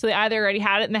show. So they either already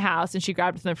had it in the house and she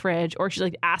grabbed it from the fridge, or she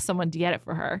like asked someone to get it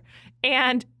for her.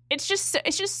 And it's just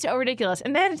so ridiculous.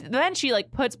 And then she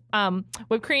like puts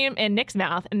whipped cream in Nick's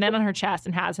mouth and then on her chest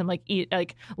and has him like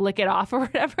lick it off or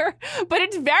whatever. But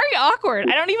it's very awkward.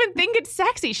 I don't even think it's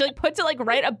sexy. She like puts it like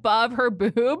right above her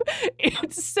boob.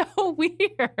 It's so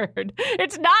weird.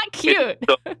 It's not cute.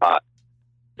 It's so hot.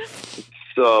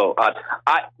 So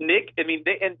Nick, I mean,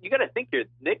 and you got to think here,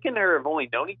 Nick and her have only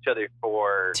known each other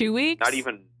for 2 weeks.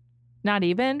 Not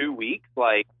even 2 weeks.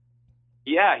 Like,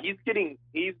 yeah, he's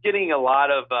getting a lot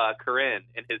of Corinne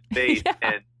in his face,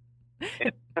 and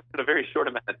in a very short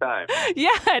amount of time.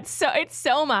 Yeah, it's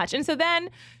so much. And so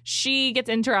then she gets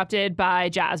interrupted by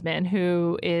Jasmine,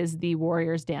 who is the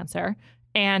Warriors dancer,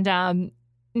 and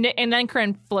then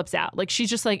Corinne flips out. Like, she's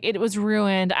just like, it was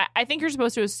ruined. I think you're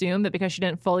supposed to assume that because she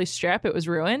didn't fully strip, it was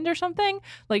ruined or something.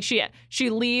 Like, she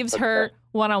leaves her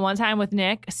one-on-one time with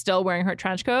Nick still wearing her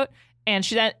trench coat. And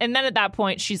then at that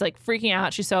point, she's like freaking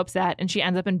out. She's so upset, and she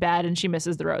ends up in bed and she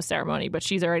misses the rose ceremony, but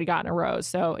she's already gotten a rose,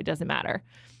 so it doesn't matter.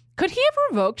 Could he have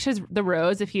revoked the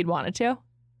rose if he'd wanted to?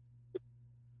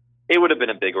 It would have been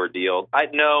a big ordeal. I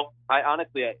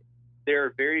honestly, there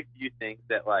are very few things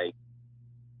that like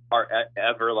are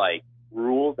ever like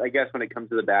rules, I guess, when it comes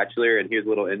to The Bachelor. And here's a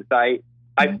little insight.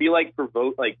 I feel like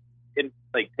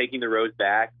taking the rose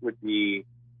back would be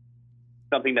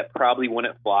something that probably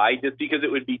wouldn't fly, just because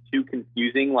it would be too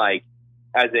confusing. Like,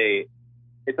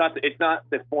 it's not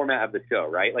the format of the show,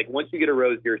 right? Like, once you get a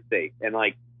rose, you're safe. And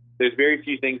like, there's very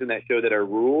few things in that show that are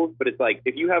rules, but it's like,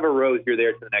 if you have a rose, you're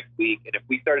there for the next week. And if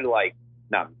we started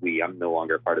I'm no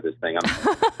longer a part of this thing.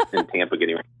 I'm in Tampa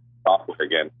getting software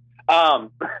again.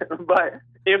 But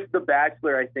if The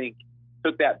Bachelor, I think,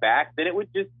 took that back, then it would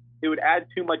add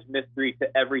too much mystery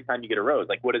to every time you get a rose.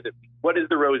 Like, what does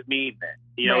the rose mean then?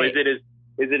 You know, right. Is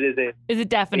it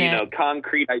definite? You know,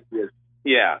 concrete ideas.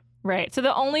 Yeah. Right. So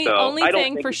the only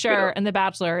thing for sure in The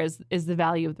Bachelor is the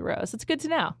value of the rose. It's good to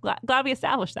know. Glad we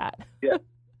established that. Yeah.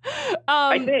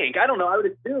 I don't know. I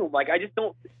would assume, like, I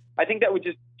think that would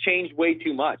just change way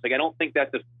too much. Like, I don't think this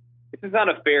is not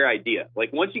a fair idea.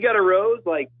 Like, once you got a rose,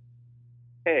 like,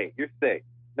 hey, you're safe.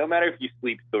 No matter if you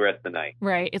sleep the rest of the night.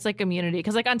 Right. It's like immunity.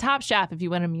 Because like on Top Chef, if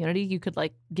you win immunity, you could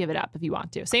like give it up if you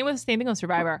want to. Same thing with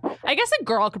Survivor. I guess a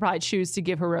girl could probably choose to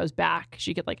give her rose back.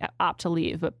 She could like opt to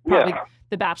leave, but probably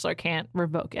The Bachelor can't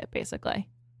revoke it, basically.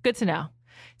 Good to know.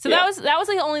 So that was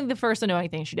like only the first annoying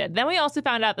thing she did. Then we also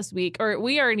found out this week, or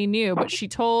we already knew, but she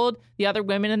told the other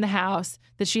women in the house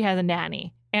that she has a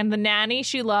nanny. And the nanny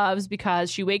she loves because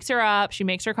she wakes her up, she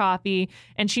makes her coffee,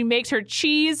 and she makes her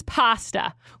cheese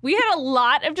pasta. We had a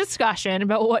lot of discussion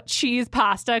about what cheese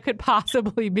pasta could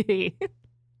possibly be.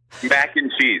 Mac and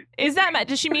cheese.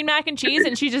 Does she mean mac and cheese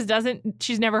and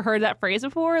she's never heard that phrase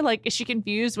before? Like, is she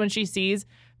confused when she sees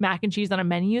mac and cheese on a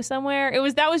menu somewhere?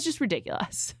 That was just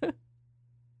ridiculous.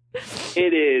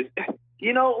 It is.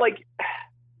 You know, like,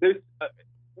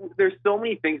 there's so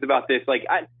many things about this. Like,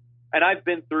 I've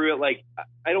been through it. Like,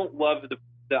 I don't love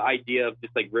the idea of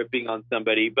just like ripping on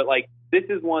somebody, but like, this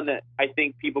is one that I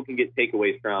think people can get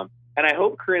takeaways from. And I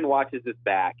hope Corinne watches this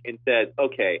back and says,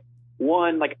 okay,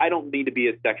 one, like, I don't need to be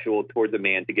as sexual towards a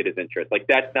man to get his interest. Like,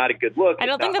 that's not a good look. I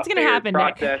don't think that's going to happen,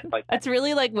 Nick. Like, that's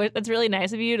really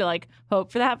nice of you to like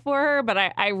hope for that for her. But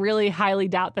I really highly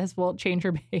doubt this will change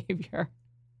her behavior.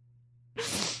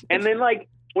 And then like,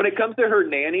 when it comes to her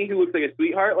nanny, who looks like a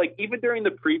sweetheart, like even during the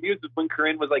previews when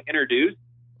Corinne was like introduced,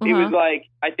 it was like,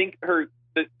 I think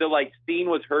the like scene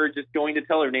was her just going to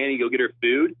tell her nanny to go get her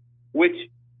food, which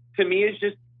to me is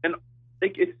just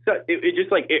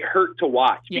it hurt to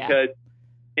watch because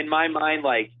in my mind,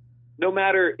 like, no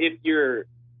matter if you're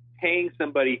paying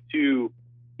somebody to,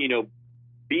 you know,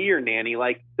 be your nanny,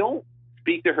 like, don't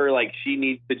speak to her like she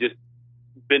needs to just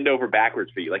bend over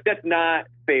backwards for you. Like, that's not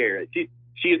fair.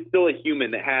 She is still a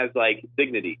human that has like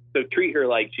dignity. So treat her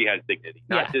like she has dignity,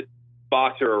 not just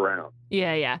boss her around.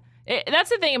 Yeah. That's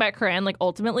the thing about Corinne. Like,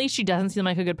 ultimately, she doesn't seem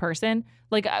like a good person.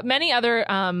 Like many other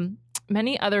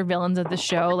villains of the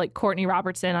show, like Courtney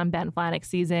Robertson on Ben Flajnik's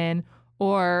season,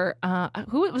 or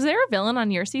who was there a villain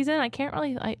on your season? I don't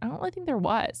really think there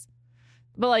was.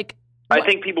 But like, I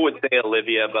think people would say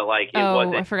Olivia, but like it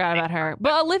wasn't. I forgot about her.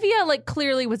 But Olivia like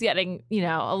clearly was getting, you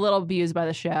know, a little abused by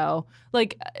the show.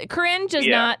 Like Corinne does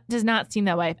not seem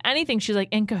that way. If anything, she's like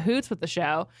in cahoots with the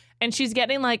show, and she's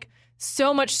getting like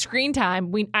so much screen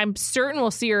time. I'm certain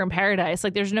we'll see her in Paradise.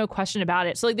 Like, there's no question about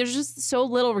it. So like, there's just so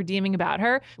little redeeming about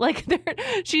her. Like,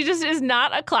 she just is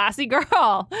not a classy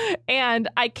girl, and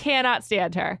I cannot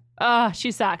stand her. Oh,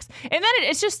 she sucks. And then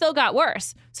it's just still got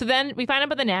worse. So then we find out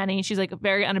about the nanny. She's like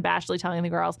very unabashedly telling the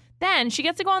girls. Then she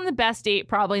gets to go on the best date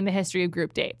probably in the history of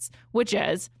group dates, which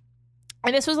is,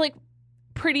 and this was like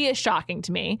pretty shocking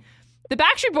to me, the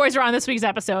Backstreet Boys are on this week's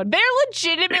episode. They're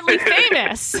legitimately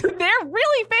famous. They're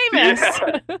really famous.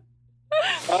 Yeah.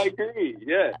 I agree.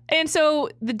 Yeah. And so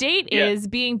the date is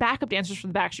being backup dancers for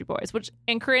the Backstreet Boys,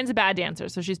 and Corinne's a bad dancer.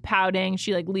 So she's pouting.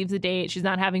 She like leaves the date. She's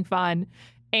not having fun.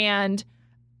 And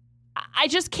I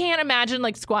just can't imagine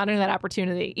like squandering that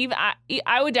opportunity. Even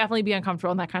I would definitely be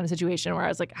uncomfortable in that kind of situation where I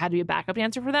was like, I had to be a backup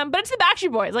dancer for them. But it's the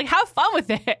Backstreet Boys. Like, have fun with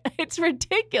it. It's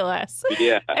ridiculous.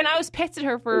 Yeah. And I was pissed at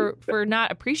her for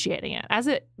not appreciating it. As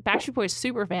a Backstreet Boys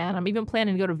super fan, I'm even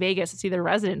planning to go to Vegas to see their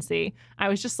residency. I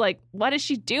was just like, what is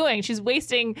she doing? She's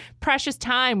wasting precious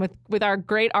time with our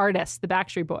great artists, the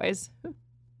Backstreet Boys.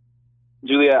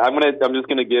 Julia, I'm just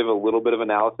gonna give a little bit of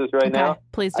analysis right now.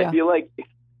 Please do. I feel like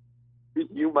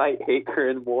you might hate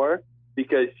Corinne more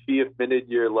because she offended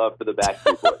your love for the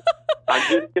Backstreet Boys. I'm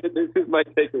just kidding. This is my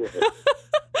takeaway.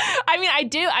 I mean, I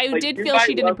did feel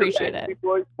she didn't appreciate it.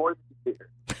 Boys more than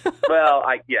you. Well,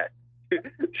 yes.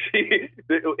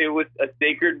 it was a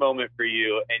sacred moment for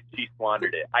you, and she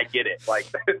squandered it. I get it.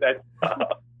 Like that's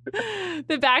tough.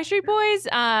 The Backstreet Boys,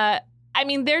 I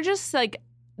mean, they're just like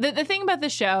the thing about the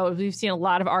show. We've seen a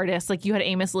lot of artists. Like you had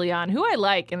Amos Leon, who I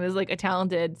like, and is like a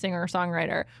talented singer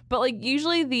songwriter. But like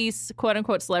usually these quote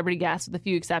unquote celebrity guests, with a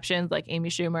few exceptions, like Amy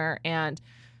Schumer and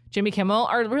Jimmy Kimmel,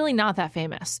 are really not that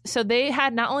famous. So they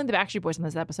had not only the Backstreet Boys in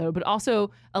this episode, but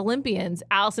also Olympians,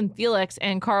 Allison Felix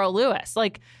and Carl Lewis,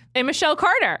 like, and Michelle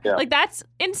Carter. Yeah. Like, that's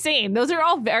insane. Those are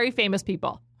all very famous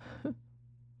people.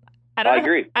 I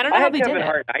agree. I don't know how they Kevin did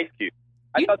Hart and Ice Cube.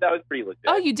 I thought that was pretty legit.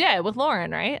 Oh, you did? With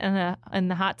Lauren, right? In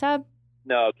the hot tub?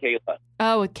 No, Kayla.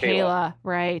 Oh, with Kayla.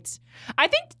 Right. I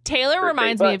think Taylor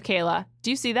reminds me of Kayla.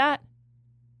 Do you see that?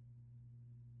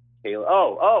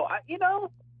 Kayla. You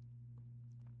know...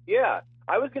 Yeah,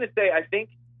 I was gonna say. I think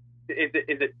is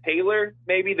it Taylor?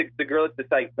 Maybe the girl that's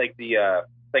the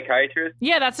psychiatrist.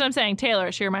 Yeah, that's what I'm saying.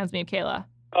 Taylor. She reminds me of Kayla.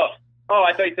 Oh,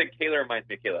 I thought you said Kayla reminds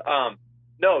me of Kayla.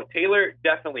 No, Taylor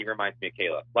definitely reminds me of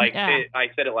Kayla. Like I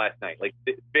said it last night. Like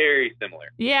very similar.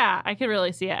 Yeah, I could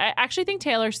really see it. I actually think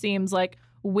Taylor seems like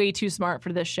way too smart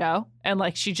for this show, and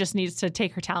like she just needs to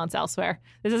take her talents elsewhere.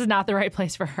 This is not the right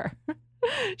place for her.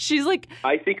 She's like,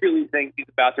 I secretly think she's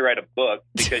about to write a book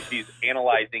because she's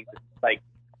analyzing like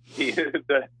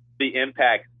the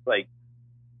impact like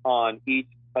on each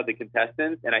of the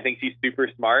contestants, and I think she's super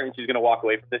smart, and she's going to walk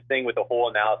away from this thing with a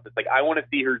whole analysis. Like, I want to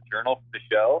see her journal for the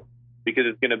show because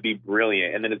it's going to be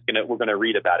brilliant, and then we're going to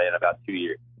read about it in about 2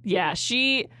 years. Yeah,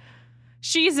 she's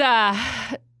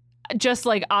just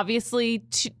like obviously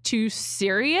too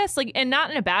serious, like, and not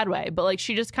in a bad way, but like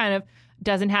she just kind of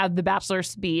doesn't have the Bachelor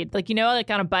speed. Like, you know, like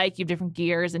on a bike, you have different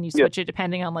gears and you switch it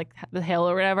depending on like the hill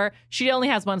or whatever. She only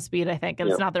has one speed, I think, and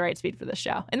it's not the right speed for this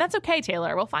show. And that's okay,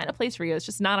 Taylor. We'll find a place for you. It's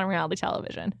just not on reality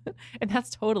television. And that's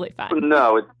totally fine.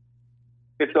 No,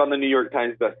 it's on the New York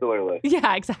Times bestseller list.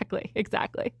 Yeah, exactly.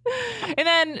 And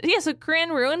then, so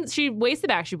Corinne she wastes the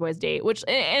Backstreet Boys date, which,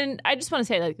 and I just want to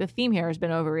say, like, the theme here has been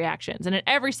overreactions. And at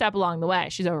every step along the way,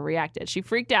 she's overreacted. She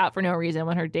freaked out for no reason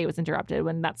when her date was interrupted,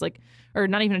 when that's like, or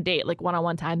not even a date, like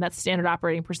one-on-one time. That's standard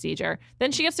operating procedure.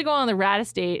 Then she gets to go on the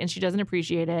raddest date and she doesn't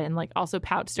appreciate it, and like also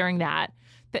pouts during that.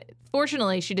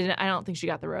 Fortunately, she didn't. I don't think she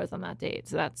got the rose on that date,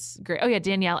 so that's great. Oh yeah,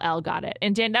 Danielle L got it,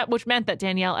 and which meant that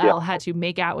Danielle L had to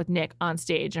make out with Nick on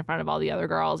stage in front of all the other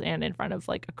girls and in front of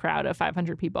like a crowd of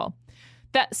 500 people.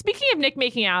 That, speaking of Nick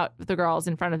making out with the girls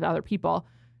in front of other people,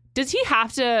 would he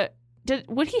have to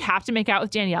make out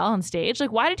with Danielle on stage?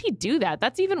 Like, why did he do that?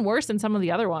 That's even worse than some of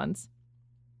the other ones.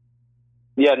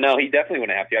 Yeah, no, he definitely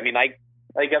wouldn't have to. I mean,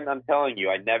 I'm telling you,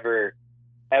 I never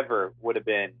ever would have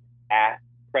been asked,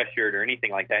 pressured, or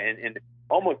anything like that in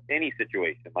almost any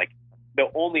situation. Like, the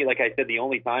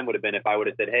only time would have been if I would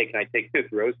have said, "Hey, can I take this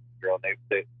rose girl?" And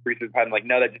the producers would have been like,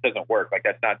 "No, that just doesn't work. Like,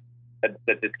 that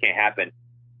just can't happen."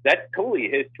 That's totally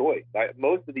his choice.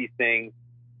 Most of these things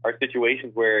are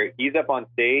situations where he's up on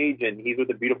stage and he's with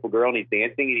a beautiful girl and he's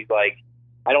dancing and he's like,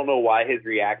 I don't know why his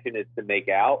reaction is to make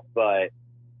out, but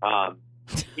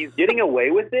he's getting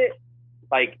away with it.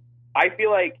 Like, I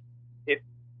feel like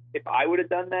if I would have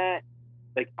done that,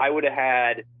 like, I would have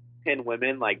had 10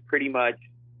 women, like, pretty much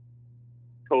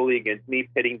totally against me,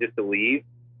 pitting just to leave.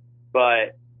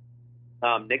 But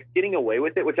Nick's getting away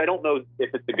with it, which I don't know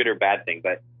if it's a good or bad thing.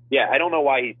 But, yeah, I don't know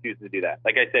why he's choosing to do that.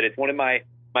 Like I said, it's one of my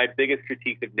biggest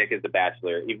critiques of Nick as a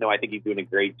Bachelor, even though I think he's doing a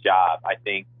great job. I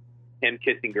think him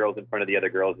kissing girls in front of the other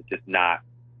girls is just not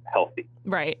healthy.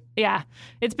 Right. Yeah.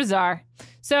 It's bizarre.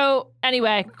 So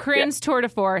anyway, Corinne's tour de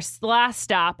force, the last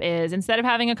stop is, instead of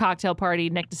having a cocktail party,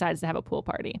 Nick decides to have a pool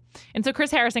party. And so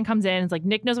Chris Harrison comes in and is like,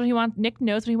 Nick knows what he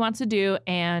wants to do,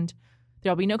 and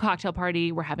there'll be no cocktail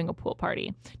party. We're having a pool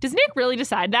party. Does Nick really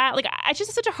decide that? Like, I just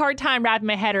have such a hard time wrapping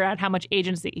my head around how much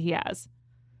agency he has.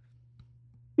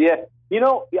 Yeah. You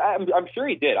know, I'm sure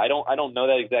he did. I don't know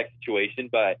that exact situation,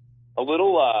 but a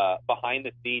little behind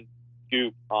the scenes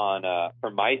scoop on for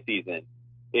my season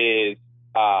is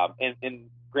and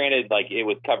granted, like, it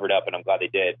was covered up and I'm glad they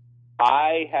did.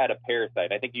 I had a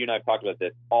parasite. I think you and I have talked about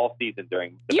this all season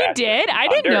during the You did? I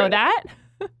didn't know that.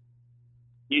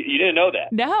 You didn't know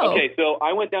that? No. Okay, so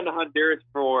I went down to Honduras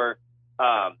for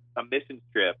a mission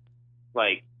trip,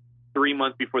 like 3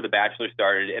 months before The Bachelor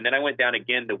started, and then I went down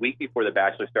again the week before The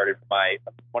Bachelor started for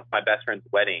one of my best friend's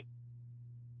wedding.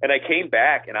 And I came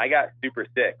back and I got super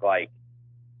sick, like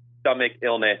stomach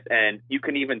illness, and you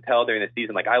can even tell during the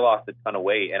season, like, I lost a ton of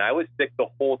weight and I was sick the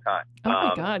whole time. Oh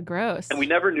my God, gross. And we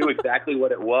never knew exactly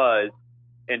what it was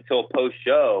until post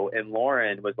show, and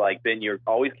Lauren was like, Ben, you're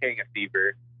always carrying a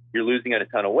fever, you're losing a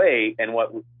ton of weight, and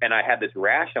I had this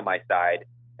rash on my side,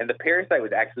 and the parasite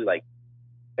was actually like,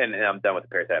 and I'm done with the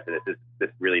parasite after this. This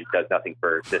really does nothing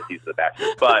for this season of The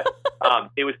Bachelor. But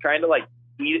it was trying to like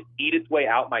eat its way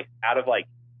out of like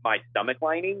my stomach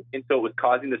lining, and so it was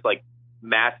causing this like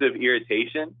massive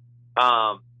irritation.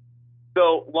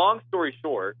 So long story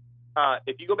short,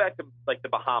 if you go back to like the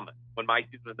Bahamas, when my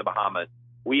season was in the Bahamas,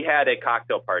 we had a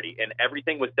cocktail party and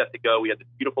everything was set to go. We had this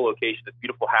beautiful location, this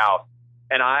beautiful house,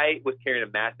 and I was carrying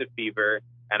a massive fever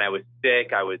and I was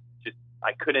sick.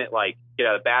 I couldn't like get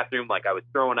out of the bathroom. Like I was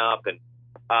throwing up. And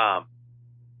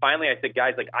finally I said,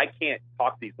 guys, like I can't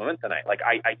talk to these women tonight. Like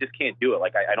I just can't do it.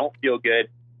 Like I don't feel good.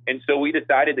 And so we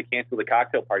decided to cancel the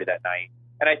cocktail party that night.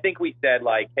 And I think we said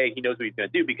like, hey, he knows what he's going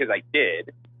to do, because I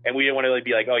did. And we didn't want to really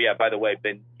be like, oh yeah, by the way,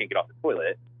 Ben can't get off the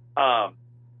toilet.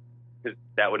 Because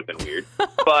that would have been weird.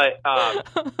 But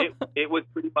it was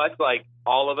pretty much like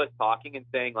all of us talking and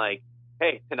saying like,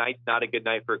 hey, tonight's not a good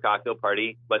night for a cocktail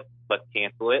party. Let's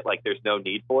cancel it. Like there's no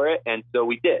need for it. And so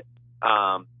we did. So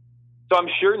I'm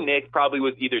sure Nick probably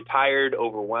was either tired,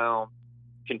 overwhelmed,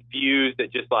 confused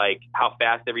at just like how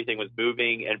fast everything was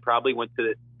moving, and probably went to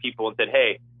the people and said,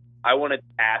 hey, I want to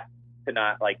ask to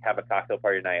not like have a cocktail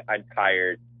party tonight. I'm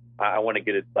tired. I want to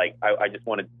get it, like, I just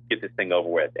want to get this thing over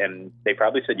with. And they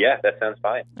probably said, yeah, that sounds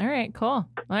fine. All right, cool. All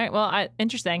right, well,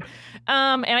 interesting.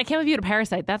 And I can't believe you had a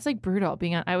parasite. That's like brutal.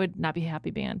 I would not be happy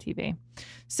being on TV.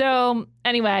 So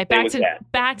anyway,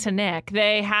 back to Nick.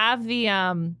 They have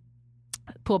the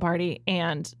pool party,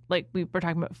 and like we were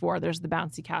talking about before, there's the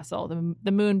bouncy castle,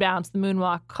 the moon bounce, the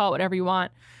moonwalk, call it whatever you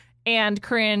want. And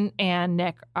Corinne and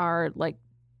Nick are like,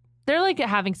 they're like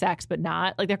having sex, but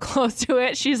not like they're close to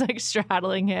it. She's like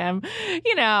straddling him.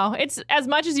 You know, it's as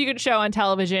much as you could show on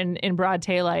television in broad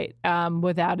daylight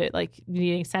without it like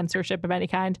needing censorship of any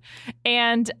kind.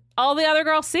 And all the other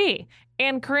girls see.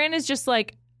 And Corinne is just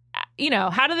like, you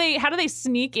know, how do they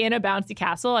sneak in a bouncy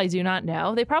castle? I do not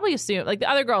know. They probably assume like the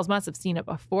other girls must have seen it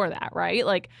before that, right?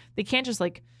 Like they can't just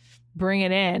like bring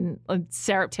it in like,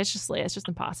 surreptitiously. It's just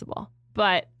impossible.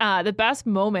 But the best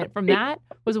moment from that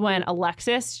was when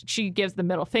Alexis, she gives the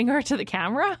middle finger to the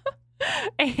camera,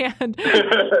 and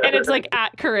it's like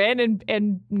at Corinne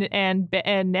and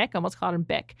Nick, almost called him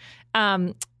Bick,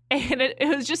 and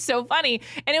it was just so funny,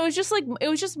 and it was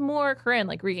just more Corinne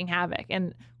like wreaking havoc,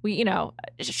 and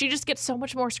she just gets so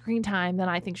much more screen time than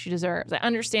I think she deserves. I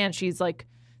understand she's like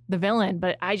the villain,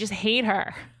 but I just hate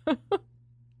her.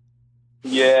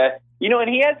 Yeah. And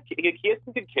he has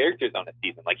some good characters on his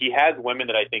season. Like he has women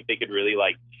that I think they could really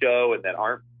like show and that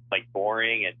aren't like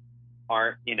boring and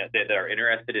aren't, that are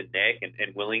interested in Nick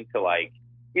and willing to like,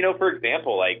 for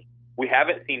example, like we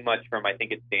haven't seen much from, I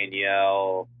think it's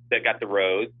Danielle that got the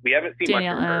rose. We haven't seen much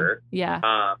from her.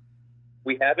 Yeah.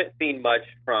 We haven't seen much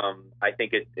from, I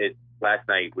think it's last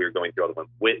night we were going through all the ones.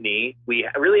 Whitney. We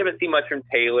really haven't seen much from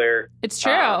Taylor. It's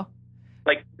true.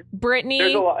 Like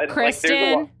Brittany,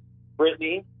 Kristen,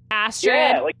 Brittany. Astrid.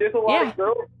 Yeah, like there's a lot of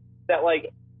girls that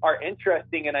like are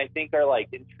interesting and I think are like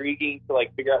intriguing to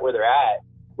like figure out where they're at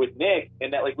with Nick,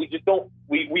 and that like we just don't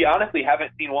we honestly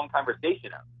haven't seen one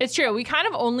conversation of. It's true. We kind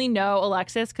of only know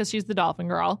Alexis because she's the dolphin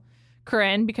girl,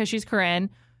 Corinne because she's Corinne,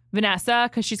 Vanessa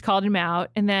because she's called him out,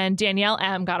 and then Danielle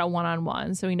M got a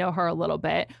one-on-one, so we know her a little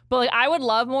bit. But like I would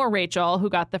love more Rachel, who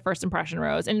got the first impression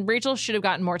rose, and Rachel should have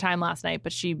gotten more time last night,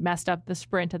 but she messed up the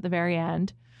sprint at the very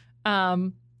end.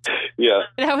 Yeah,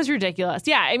 that was ridiculous.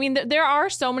 Yeah, I mean, there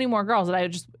are so many more girls that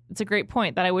it's a great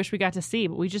point that I wish we got to see,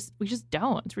 but we just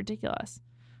don't. It's ridiculous.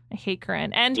 I hate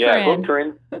Corinne and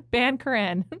Corinne. Ban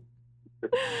Corinne.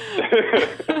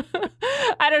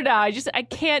 I don't know.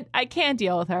 I can't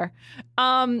deal with her.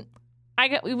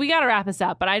 We got to wrap this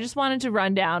up, but I just wanted to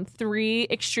run down 3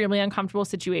 extremely uncomfortable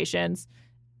situations,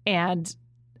 and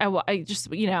I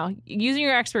just using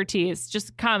your expertise,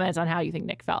 just comment on how you think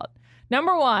Nick felt.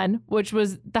 Number 1, which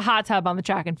was the hot tub on the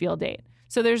track and field date.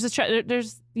 So they're with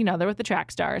the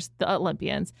track stars, the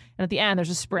Olympians, and at the end there's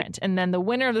a sprint, and then the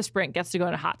winner of the sprint gets to go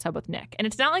in a hot tub with Nick. And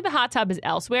it's not like the hot tub is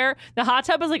elsewhere. The hot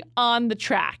tub is like on the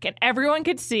track, and everyone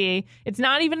could see. It's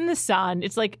not even in the sun.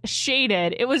 It's like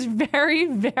shaded. It was very,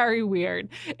 very weird.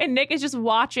 And Nick is just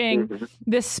watching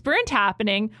this sprint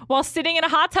happening while sitting in a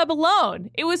hot tub alone.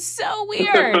 It was so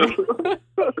weird.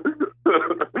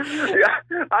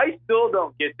 Yeah, I still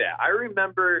don't get that. I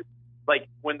remember like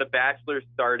when The Bachelor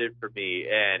started for me,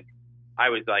 and I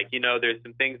was like, there's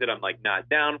some things that I'm like not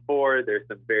down for. There's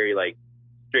some very like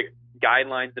strict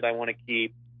guidelines that I want to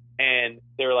keep. And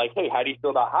they were like, hey, how do you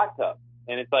feel about hot tubs?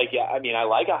 And it's like, yeah, I mean, I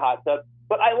like a hot tub,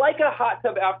 but I like a hot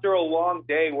tub after a long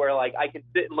day where like I can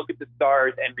sit and look at the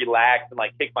stars and relax and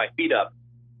like kick my feet up.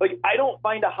 Like I don't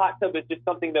find a hot tub as just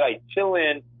something that I chill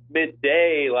in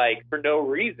midday, like for no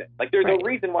reason. Like there's no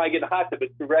reason why I get in a hot tub.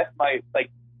 It's to rest my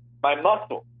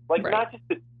muscle. Like, Right. not just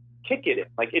to kick it in.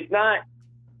 Like,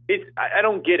 I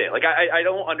don't get it. Like, I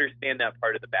don't understand that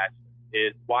part of The Bachelor.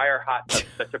 Is why are hot tubs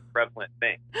such a prevalent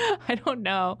thing? I don't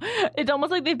know. It's almost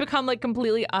like they've become like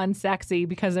completely unsexy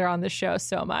because they're on the show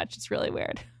so much. It's really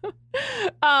weird.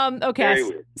 Okay. Very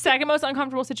weird. Second most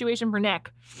uncomfortable situation for Nick.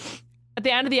 At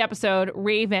the end of the episode,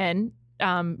 Raven,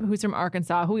 who's from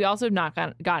Arkansas, who we also have not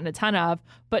gotten a ton of,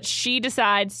 but she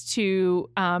decides to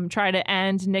try to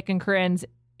end Nick and Corinne's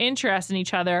interest in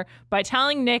each other by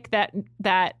telling Nick that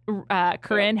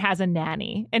Corinne has a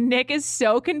nanny, and Nick is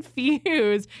so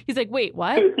confused. He's like, "Wait,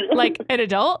 what? Like an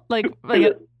adult? Like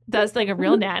does like a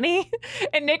real nanny?"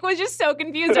 And Nick was just so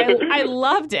confused. I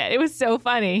loved it. It was so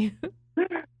funny.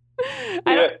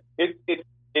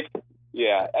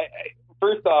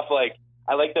 First off, like,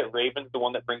 I like that Raven's the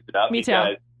one that brings it up. Me too.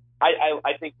 Because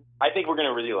I think we're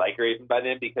gonna really like Raven by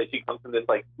then, because she comes from this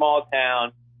like small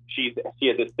town. She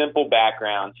has a simple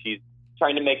background. She's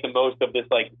trying to make the most of this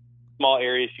like small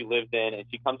area she lives in, and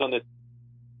she comes on this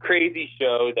crazy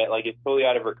show that like is totally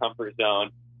out of her comfort zone.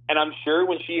 And I'm sure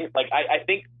when she like, I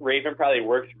think Raven probably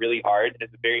works really hard and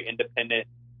is a very independent,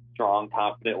 strong,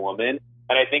 confident woman.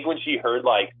 And I think when she heard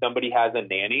like somebody has a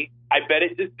nanny, I bet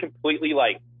it just completely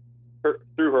like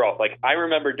threw her off. Like, I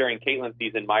remember during Caitlin's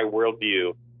season, my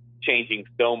worldview changing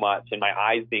so much and my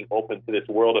eyes being open to this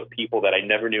world of people that I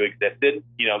never knew existed,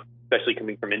 you know, especially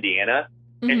coming from Indiana,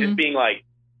 and just being like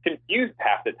confused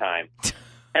half the time.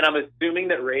 And I'm assuming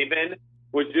that Raven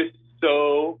was just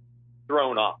so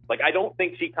thrown off. Like, I don't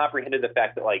think she comprehended the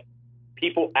fact that like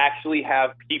people actually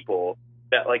have people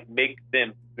that like make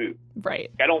them food. Right.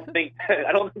 I don't think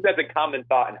that's a common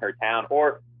thought in her town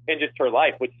or in just her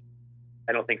life, which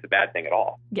I don't think is a bad thing at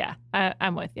all. Yeah,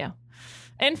 I'm with you.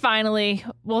 And finally,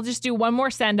 we'll just do one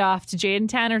more send-off to Jade and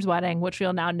Tanner's wedding, which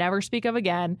we'll now never speak of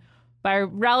again, by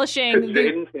relishing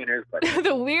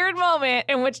the weird moment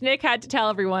in which Nick had to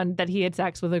tell everyone that he had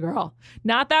sex with a girl.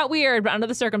 Not that weird, but under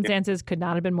the circumstances, could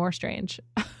not have been more strange.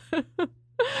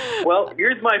 Well,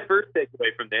 here's my first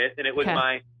takeaway from this, and it was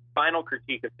my final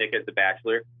critique of Nick as The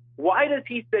Bachelor. Why does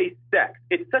he say sex?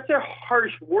 It's such a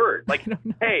harsh word. Like,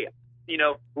 hey, you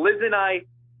know, Liz and I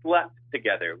slept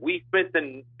together. We spent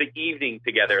the evening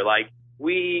together. Like,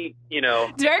 we, you know,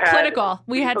 it's very clinical.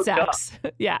 We had sex.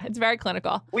 Yeah, it's very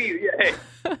clinical. We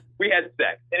had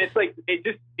sex, and it's like, it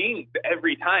just stings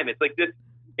every time. It's like this.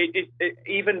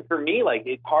 Even for me, like,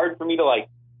 it's hard for me to like,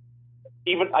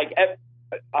 even like,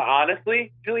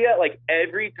 honestly, Juliet, like,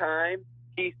 every time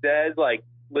he says like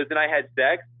Liz and I had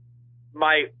sex,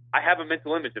 I have a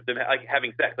mental image of them like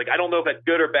having sex. Like, I don't know if that's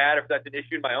good or bad, or if that's an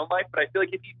issue in my own life, but I feel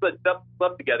like if he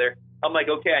slept together, I'm like,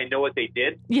 okay, I know what they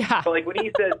did. Yeah. But like, when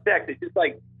he says sex, it just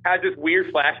like has this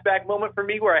weird flashback moment for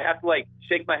me where I have to like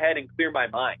shake my head and clear my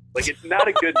mind. Like, it's not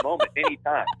a good moment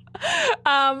anytime.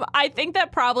 I think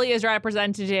that probably is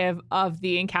representative of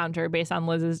the encounter based on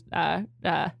Liz's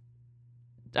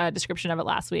description of it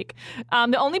last week.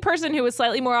 The only person who was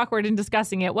slightly more awkward in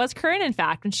discussing it was Corinne, in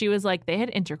fact, when she was like, they had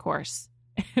intercourse.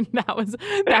 And that was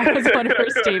one of her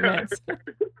statements.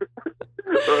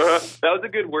 That was a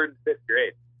good word in 5th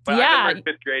grade. But yeah. I remember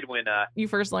in 5th grade when you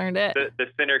first learned it. The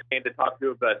center came to talk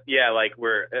to us. Yeah, like,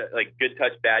 we're like good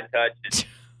touch, bad touch,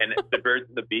 and the birds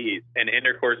and the bees, and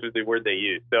intercourse was the word they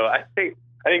used. So I think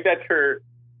that's her.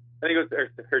 I think it was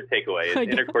her takeaway.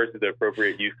 Intercourse is the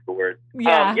appropriate use of the word.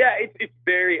 Yeah, it's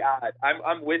very odd.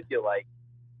 I'm with you. Like,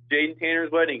 Jade and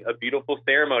Tanner's wedding, a beautiful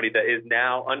ceremony that is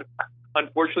now,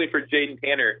 unfortunately for Jade and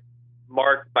Tanner,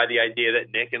 marked by the idea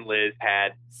that Nick and Liz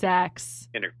had sex.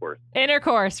 Intercourse,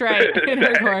 right?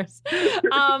 Intercourse.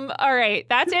 All right,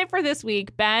 that's it for this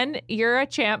week. Ben, you're a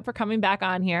champ for coming back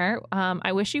on here.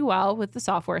 I wish you well with the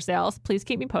software sales. Please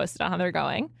keep me posted on how they're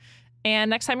going. And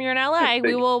next time you're in LA,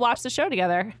 we will watch the show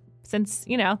together. Since,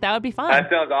 you know, that would be fun. That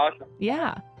sounds awesome.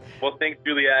 Yeah. Well, thanks,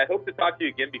 Julia. I hope to talk to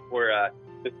you again before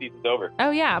this season's over.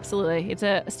 Oh, yeah, absolutely. It's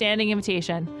a standing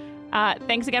invitation.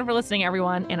 Thanks again for listening,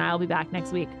 everyone, and I'll be back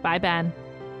next week. Bye, Ben.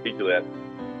 See you, Juliet.